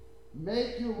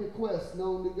 make your requests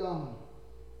known to God.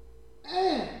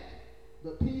 And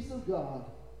the peace of God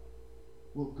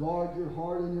will guard your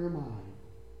heart and your mind.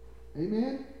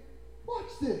 Amen?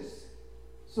 Watch this.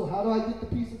 So how do I get the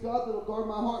peace of God that will guard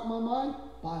my heart and my mind?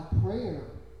 By prayer.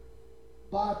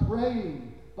 By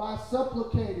praying. By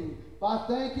supplicating. By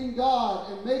thanking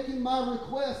God and making my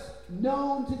requests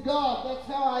known to God. That's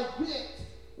how I get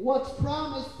what's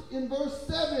promised in verse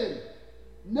 7.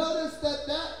 Notice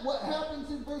that what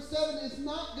happens in verse 7 is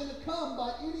not going to come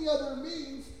by any other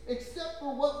means except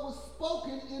for what was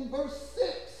spoken in verse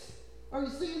 6. Are you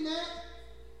seeing that?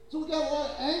 So we got a lot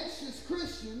of anxious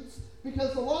Christians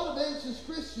because a lot of anxious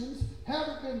Christians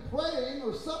haven't been praying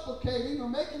or supplicating or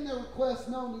making their requests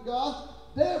known to God.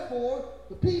 Therefore,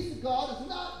 the peace of God is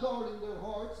not guarding their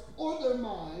hearts or their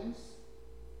minds.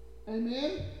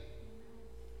 Amen?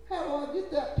 How do I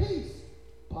get that peace?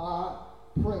 By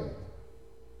prayer.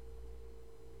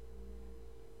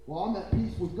 Well, I'm at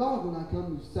peace with God when I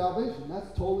come to salvation. That's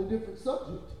a totally different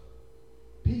subject.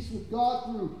 Peace with God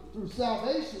through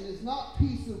salvation is not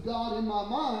peace of God in my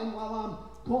mind while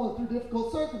I'm going through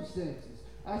difficult circumstances.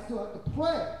 I still have to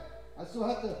pray. I still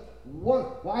have to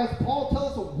work. Why does Paul tell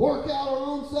us to work out our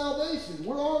own salvation?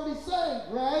 We're already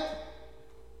saved, right?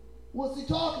 What's he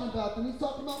talking about? Then he's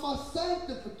talking about my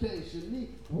sanctification, me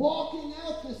walking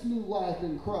out this new life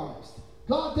in Christ.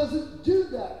 God doesn't do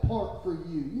that part for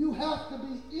you. You have to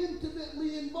be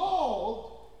intimately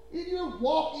involved in your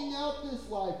walking out this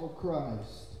life of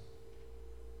Christ.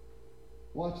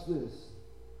 Watch this.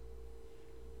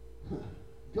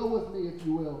 Go with me, if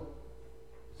you will.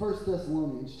 1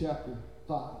 Thessalonians chapter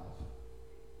 5.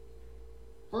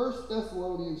 1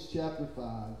 Thessalonians chapter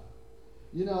 5.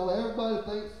 You know, everybody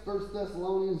thinks 1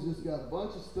 Thessalonians just got a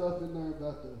bunch of stuff in there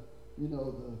about the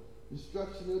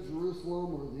destruction of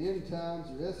Jerusalem or the end times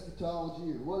or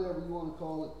eschatology or whatever you want to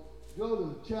call it. Go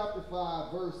to chapter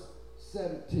 5, verse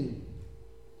 17.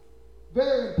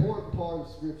 Very important part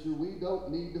of Scripture. We don't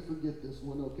need to forget this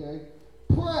one, okay?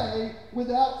 Pray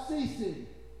without ceasing.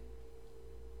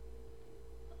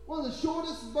 One of the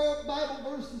shortest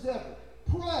Bible verses ever.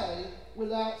 Pray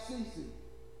without ceasing.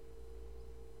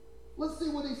 Let's see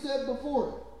what he said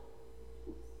before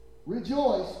it.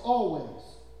 Rejoice always.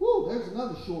 Woo, there's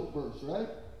another short verse, right?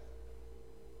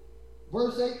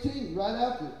 Verse 18, right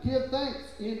after it. Give thanks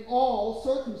in all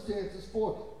circumstances,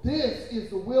 for this is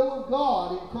the will of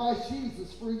God in Christ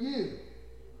Jesus for you.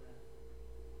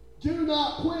 Do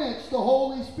not quench the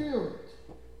Holy Spirit.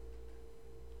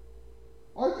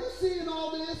 Are you seeing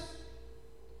all this?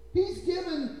 He's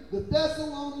given the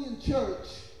Thessalonian church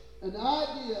an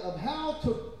idea of how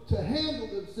to handle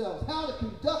themselves, how to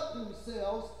conduct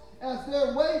themselves as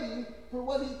they're waiting for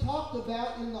what he talked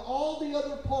about in all the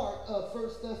other part of 1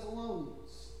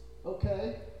 Thessalonians.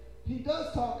 Okay? He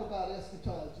does talk about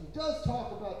eschatology. He does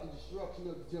talk about the destruction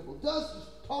of the temple. He does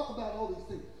talk about all these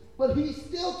things. But he's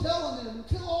still telling them,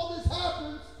 until all this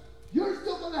happens, you're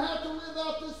still going to have to live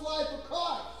out this life of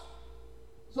Christ.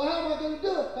 So how am I going to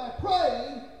do it? By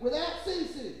praying without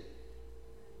ceasing.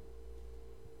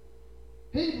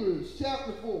 Hebrews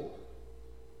chapter 4.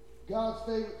 God's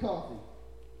favorite coffee.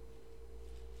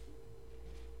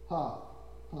 Ha.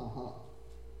 Ha ha.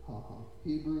 Ha ha.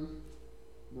 Hebrews.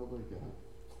 Nobody got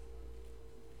it.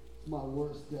 It's my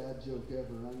worst dad joke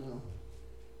ever, I know.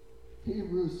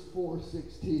 Hebrews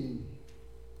 4:16.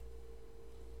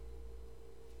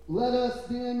 Let us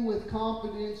then with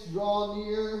confidence draw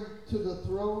near to the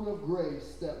throne of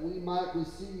grace, that we might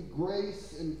receive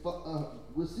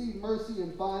receive mercy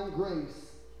and find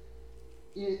grace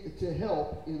to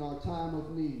help in our time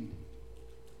of need.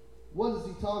 What is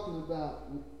he talking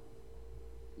about?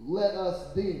 Let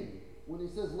us then. When he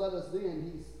says let us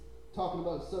then, he's talking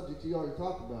about a subject he already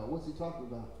talked about. What's he talking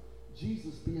about?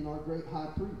 Jesus being our great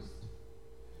high priest.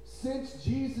 Since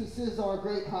Jesus is our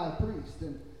great high priest,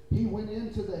 and he went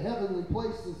into the heavenly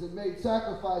places and made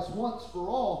sacrifice once for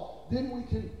all, then we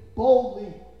can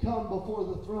boldly come before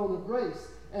the throne of grace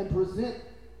and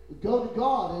go to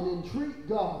God and entreat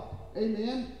God.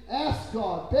 Amen. Ask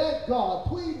God, beg God,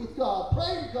 plead with God,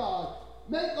 pray to God,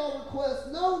 make our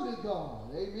requests known to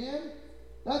God. Amen.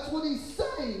 That's what he's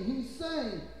saying. He's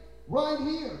saying right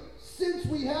here, since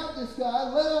we have this guy,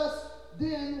 let us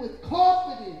then with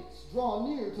confidence draw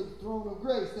near to the throne of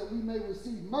grace, that we may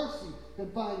receive mercy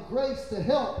and find grace to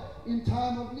help in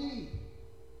time of need.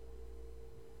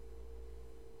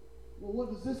 Well, what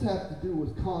does this have to do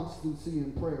with constancy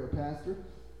in prayer, Pastor?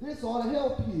 This ought to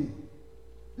help you.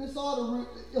 This ought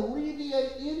to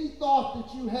alleviate any thought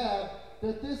that you have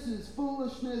that this is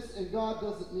foolishness and God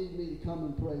doesn't need me to come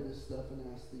and pray this stuff and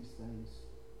ask these things.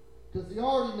 Because he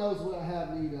already knows what I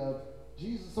have need of.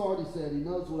 Jesus already said he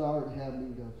knows what I already have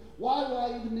need of. Why do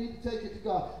I even need to take it to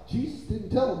God? Jesus didn't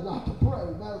tell him not to pray.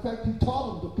 Matter of fact, he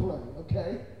taught him to pray,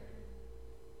 okay?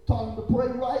 Taught him to pray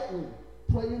rightly,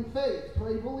 pray in faith,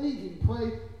 pray believing,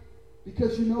 pray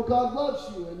because you know God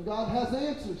loves you and God has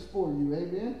answers for you,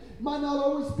 amen? It might not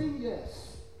always be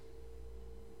yes.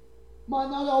 Might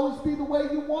not always be the way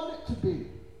you want it to be.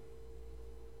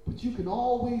 But you can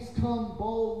always come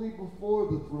boldly before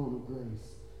the throne of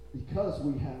grace because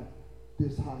we have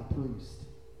this high priest.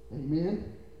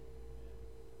 Amen?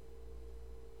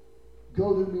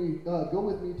 Go with me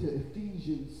to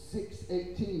Ephesians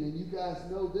 6:18, and you guys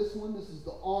know this one. This is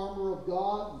the armor of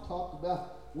God. We talked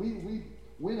about, we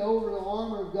went over the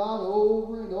armor of God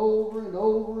over and over and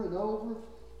over and over.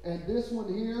 And this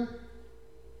one here,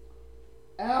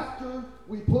 after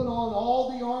we put on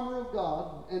all the armor of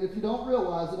God, and if you don't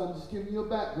realize it, I'm just giving you a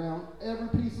background. Every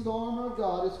piece of the armor of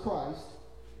God is Christ.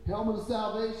 Helmet of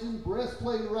salvation,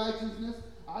 breastplate of righteousness.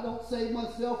 I don't save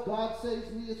myself. God saves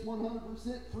me. It's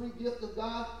 100% free gift of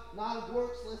God, not of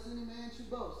works, lest any man should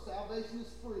boast. Salvation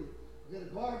is free. I've got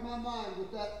to guard my mind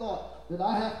with that thought that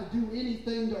I have to do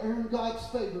anything to earn God's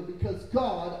favor, because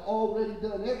God already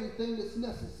done everything that's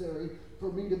necessary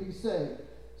for me to be saved.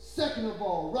 Second of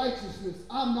all, righteousness.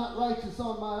 I'm not righteous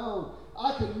on my own.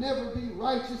 I could never be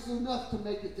righteous enough to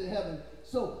make it to heaven.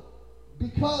 So,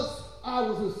 because I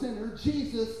was a sinner,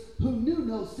 Jesus, who knew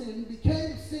no sin,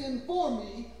 became sin for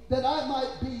me, that I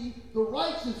might be the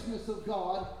righteousness of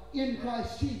God in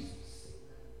Christ Jesus.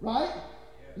 Right?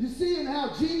 You see in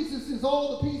how Jesus is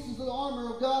all the pieces of the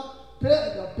armor of God?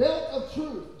 The belt of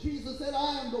truth. Jesus said,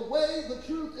 I am the way, the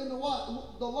truth, and the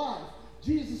life.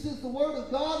 Jesus is the Word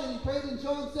of God, and he prayed in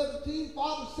John 17,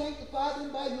 Father, sanctify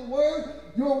them by your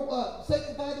word,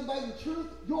 sanctify them by your truth.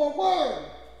 Your word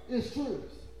is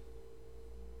truth.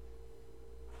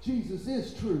 Jesus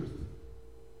is truth.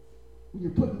 When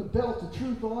you're putting the belt of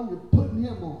truth on, you're putting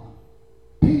him on.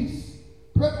 Peace.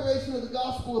 Preparation of the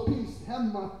gospel of peace.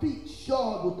 Having my feet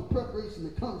shod with the preparation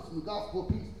that comes from the gospel of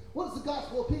peace. What is the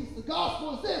gospel of peace? The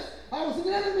gospel is this. I was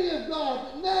an enemy of God,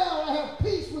 but now I have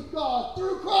peace with God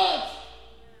through Christ.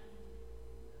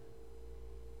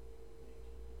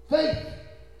 Faith.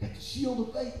 Got the shield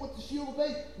of faith. What's the shield of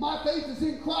faith? My faith is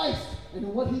in Christ and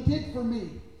in what he did for me.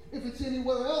 If it's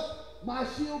anywhere else, my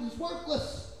shield is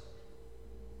worthless.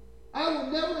 I will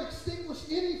never extinguish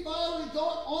any fiery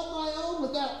dart on my own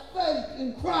without faith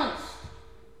in Christ.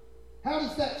 How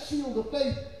does that shield of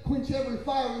faith quench every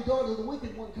fiery dart of the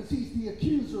wicked one? Because he's the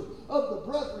accuser of the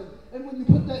brethren. And when you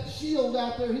put that shield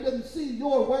out there, he doesn't see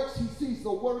your works, he sees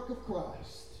the work of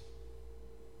Christ.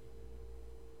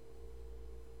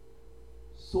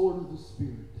 Sword of the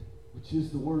Spirit, which is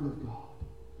the Word of God.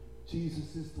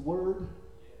 Jesus is the Word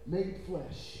made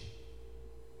flesh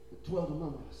that dwelt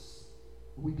among us.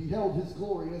 We beheld his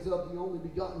glory as of the only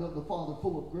begotten of the Father,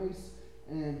 full of grace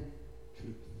and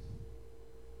truth.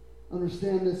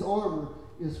 Understand, this armor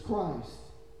is Christ.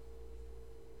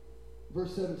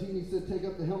 Verse 17, he said, take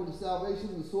up the helmet of salvation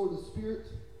and the sword of the Spirit,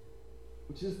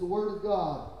 which is the Word of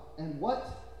God. And what?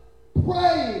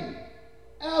 Praying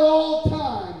at all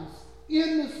times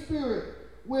in the Spirit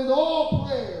with all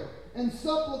prayer and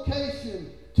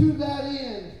supplication, to that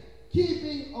end,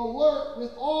 keeping alert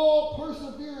with all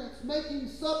perseverance, making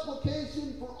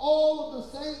supplication for all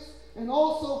of the saints and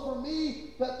also for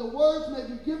me, that the words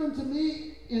may be given to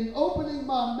me in opening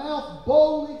my mouth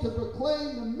boldly to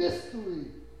proclaim the mystery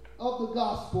of the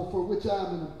gospel, for which I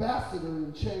am an ambassador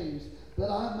in chains, that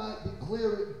I might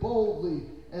declare it boldly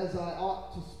as I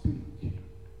ought to speak.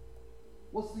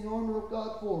 What's the armor of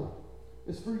God for?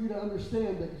 It's for you to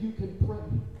understand that you can pray.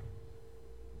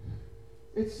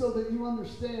 It's so that you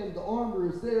understand the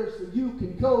armor is there so you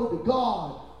can go to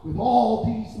God with all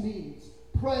these needs,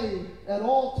 praying at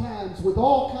all times with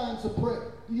all kinds of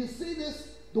prayer. Do you see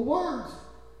this? The words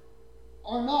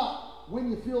are not when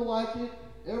you feel like it,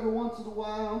 every once in a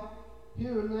while,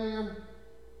 here and there.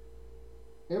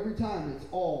 Every time it's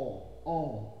all.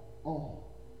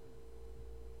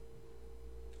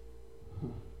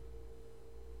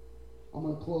 I'm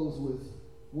going to close with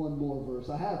one more verse.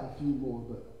 I have a few more,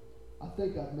 but I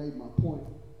think I've made my point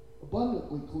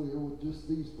abundantly clear with just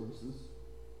these verses.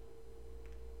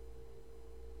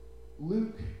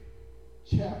 Luke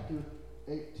chapter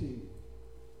 18.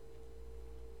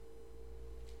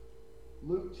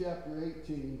 Luke chapter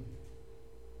 18.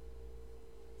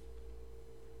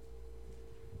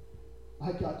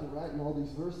 I got to writing all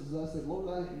these verses. I said, Lord,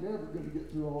 I ain't never going to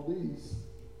get through all these.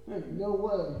 Ain't no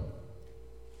way.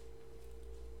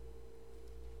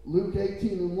 Luke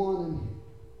 18:1, and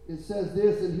it says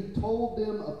this, and he told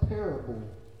them a parable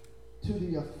to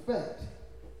the effect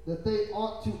that they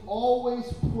ought to always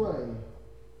pray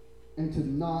and to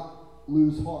not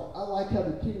lose heart. I like how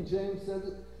the King James says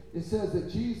it. It says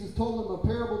that Jesus told them a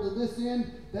parable to this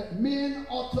end, that men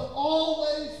ought to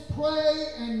always pray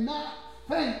and not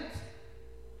faint.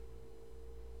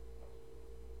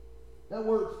 That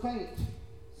word faint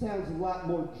sounds a lot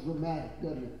more dramatic,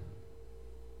 doesn't it?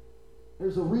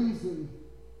 There's a reason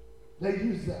they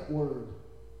use that word.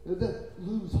 That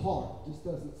lose heart just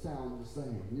doesn't sound the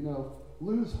same, you know.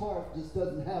 Lose heart just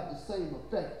doesn't have the same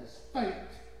effect as faint.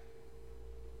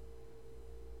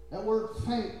 That word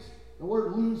faint, the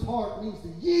word lose heart means to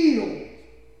yield.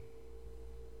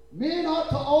 Men ought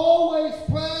to always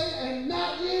pray and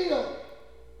not yield.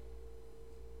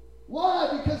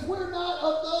 Why? Because we're not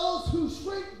of those who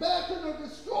shrink back and are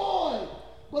destroyed,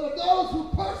 but of those who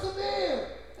persevere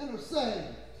and are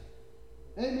saved.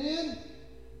 Amen?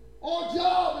 Our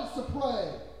job is to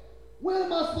pray. When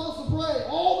am I supposed to pray?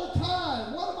 All the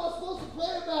time. What am I supposed to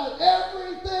pray about?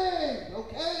 Everything.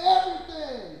 Okay?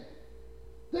 Everything.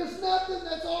 There's nothing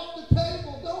that's off the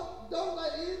table. Don't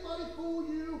let anybody fool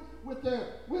you with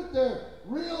their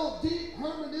real deep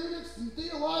hermeneutics and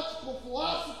theological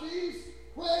philosophies.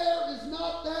 Prayer is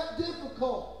not that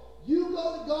difficult. You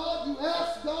go to God, you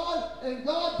ask God, and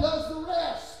God does the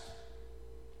rest.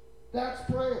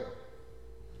 That's prayer.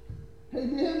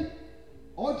 Amen?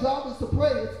 Our job is to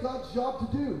pray. It's God's job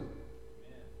to do.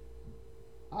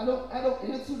 I don't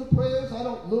answer the prayers. I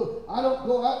don't go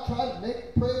out and try to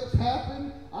make prayers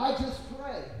happen. I just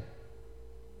pray.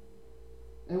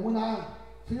 And when I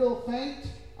feel faint,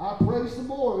 I pray some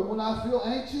more. And when I feel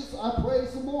anxious, I pray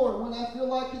some more. And when I feel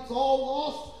like it's all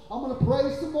lost, I'm going to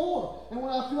pray some more. And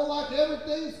when I feel like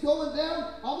everything's going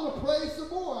down, I'm going to pray some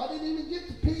more. I didn't even get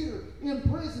to Peter in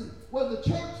prison, where the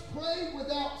church prayed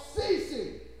without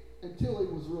ceasing until he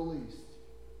was released.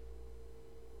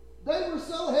 They were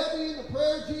so heavy in the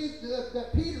prayer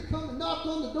that Peter come and knocked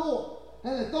on the door,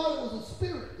 and they thought it was a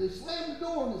spirit. They slammed the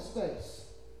door in his face.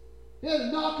 He had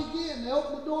to knock again. They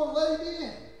opened the door and let him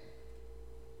in.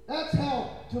 That's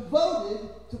how devoted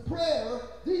to prayer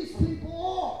these people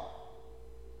are.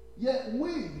 Yet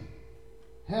we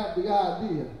have the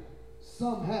idea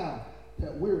somehow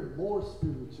that we're more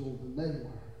spiritual than they were.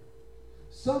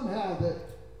 Somehow that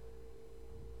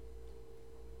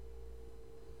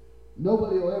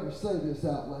nobody will ever say this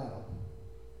out loud,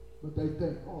 but they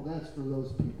think, oh, that's for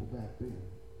those people back then.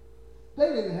 They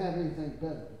didn't have anything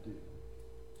better to do.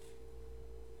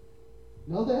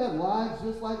 No, they had lives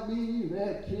just like me and you. They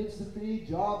had kids to feed,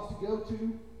 jobs to go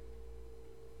to,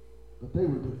 but they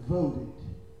were devoted.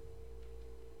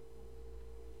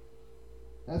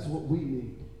 That's what we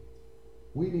need.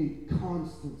 We need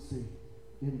constancy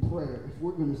in prayer if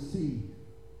we're going to see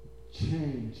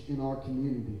change in our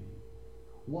community.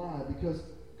 Why? Because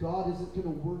God isn't going to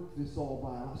work this all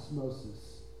by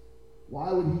osmosis.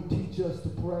 Why would he teach us to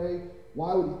pray?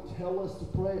 Why would he tell us to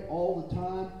pray all the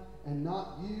time and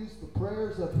not use the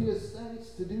prayers of his saints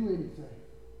to do anything?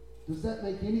 Does that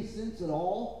make any sense at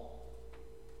all?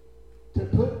 To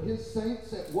put his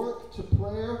saints at work to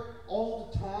prayer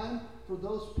all the time for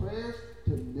those prayers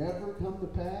to never come to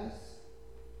pass?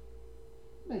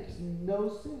 Makes no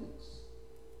sense.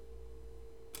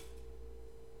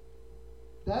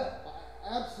 That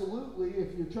absolutely,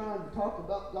 if you're trying to talk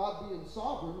about God being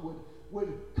sovereign,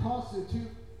 would constitute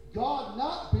God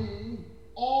not being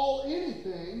all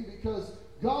anything, because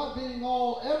God being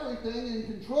all everything, in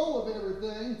control of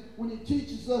everything, when he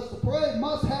teaches us to pray,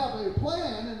 must have a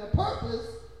plan and a purpose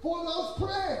for those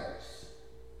prayers.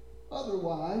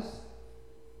 Otherwise,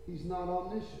 he's not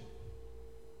omniscient.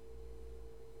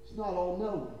 He's not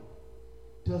all-knowing.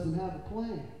 Doesn't have a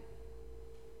plan.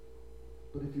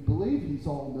 But if you believe he's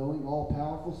all-knowing,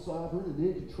 all-powerful, sovereign, and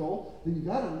in control, then you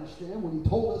got to understand when he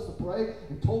told us to pray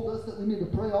and told us that we need to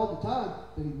pray all the time,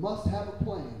 that he must have a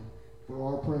plan for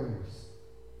our prayers.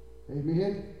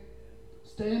 Amen?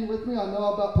 Stand with me. I know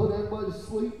I'm about to put everybody to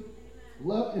sleep.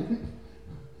 Love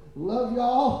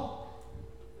y'all.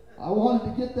 I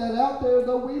wanted to get that out there,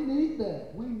 though. We need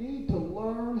that. We need to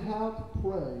learn how to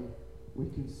pray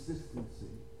with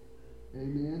consistency.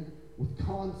 Amen? With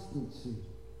constancy,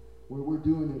 where we're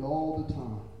doing it all the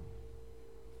time.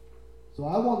 So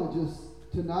I want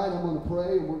to tonight I'm going to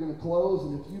pray and we're going to close.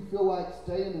 And if you feel like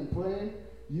staying and praying,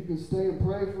 you can stay and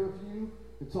pray for a few.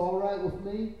 It's all right with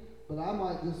me. But I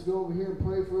might just go over here and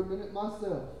pray for a minute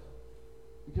myself.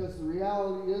 Because the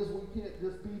reality is we can't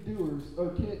just be doers, or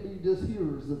can't be just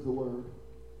hearers of the word.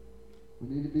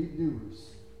 We need to be doers.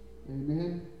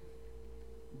 Amen?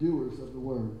 Doers of the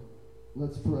word.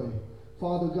 Let's pray.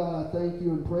 Father God, I thank you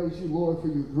and praise you, Lord, for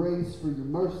your grace, for your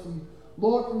mercy.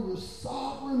 Lord, for your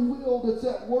sovereign will that's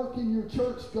at work in your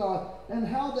church, God, and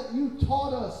how that you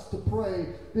taught us to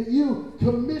pray, that you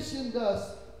commissioned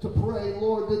us to pray,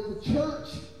 Lord, that the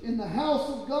church in the house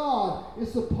of God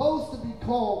is supposed to be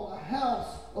called a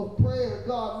house of prayer.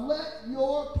 God, let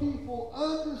your people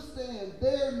understand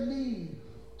their need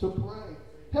to pray.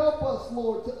 Help us,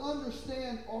 Lord, to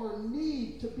understand our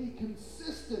need to be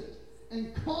consistent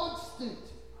and constant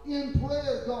in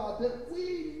prayer, God, that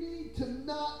we need to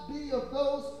not be of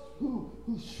those who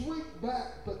shrink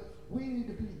back, but we need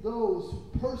to be those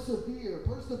who persevere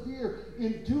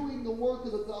in doing the work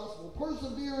of the gospel,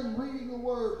 persevere in reading the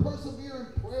word, persevere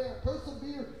in prayer,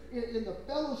 persevere in the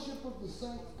fellowship of the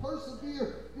saints,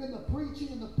 persevere in the preaching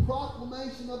and the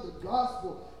proclamation of the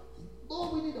gospel.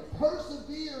 Lord, we need to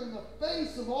persevere in the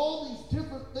face of all these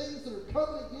different things that are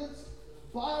coming against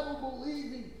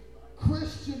Bible-believing,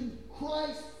 Christian,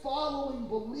 Christ-following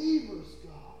believers,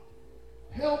 God.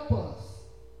 Help us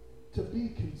to be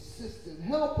consistent.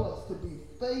 Help us to be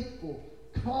faithful,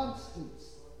 constant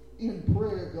in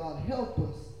prayer, God. Help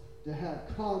us to have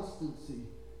constancy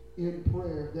in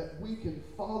prayer, that we can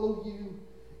follow you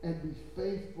and be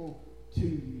faithful to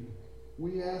you.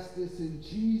 We ask this in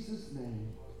Jesus'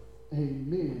 name.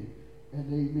 Amen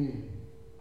and amen.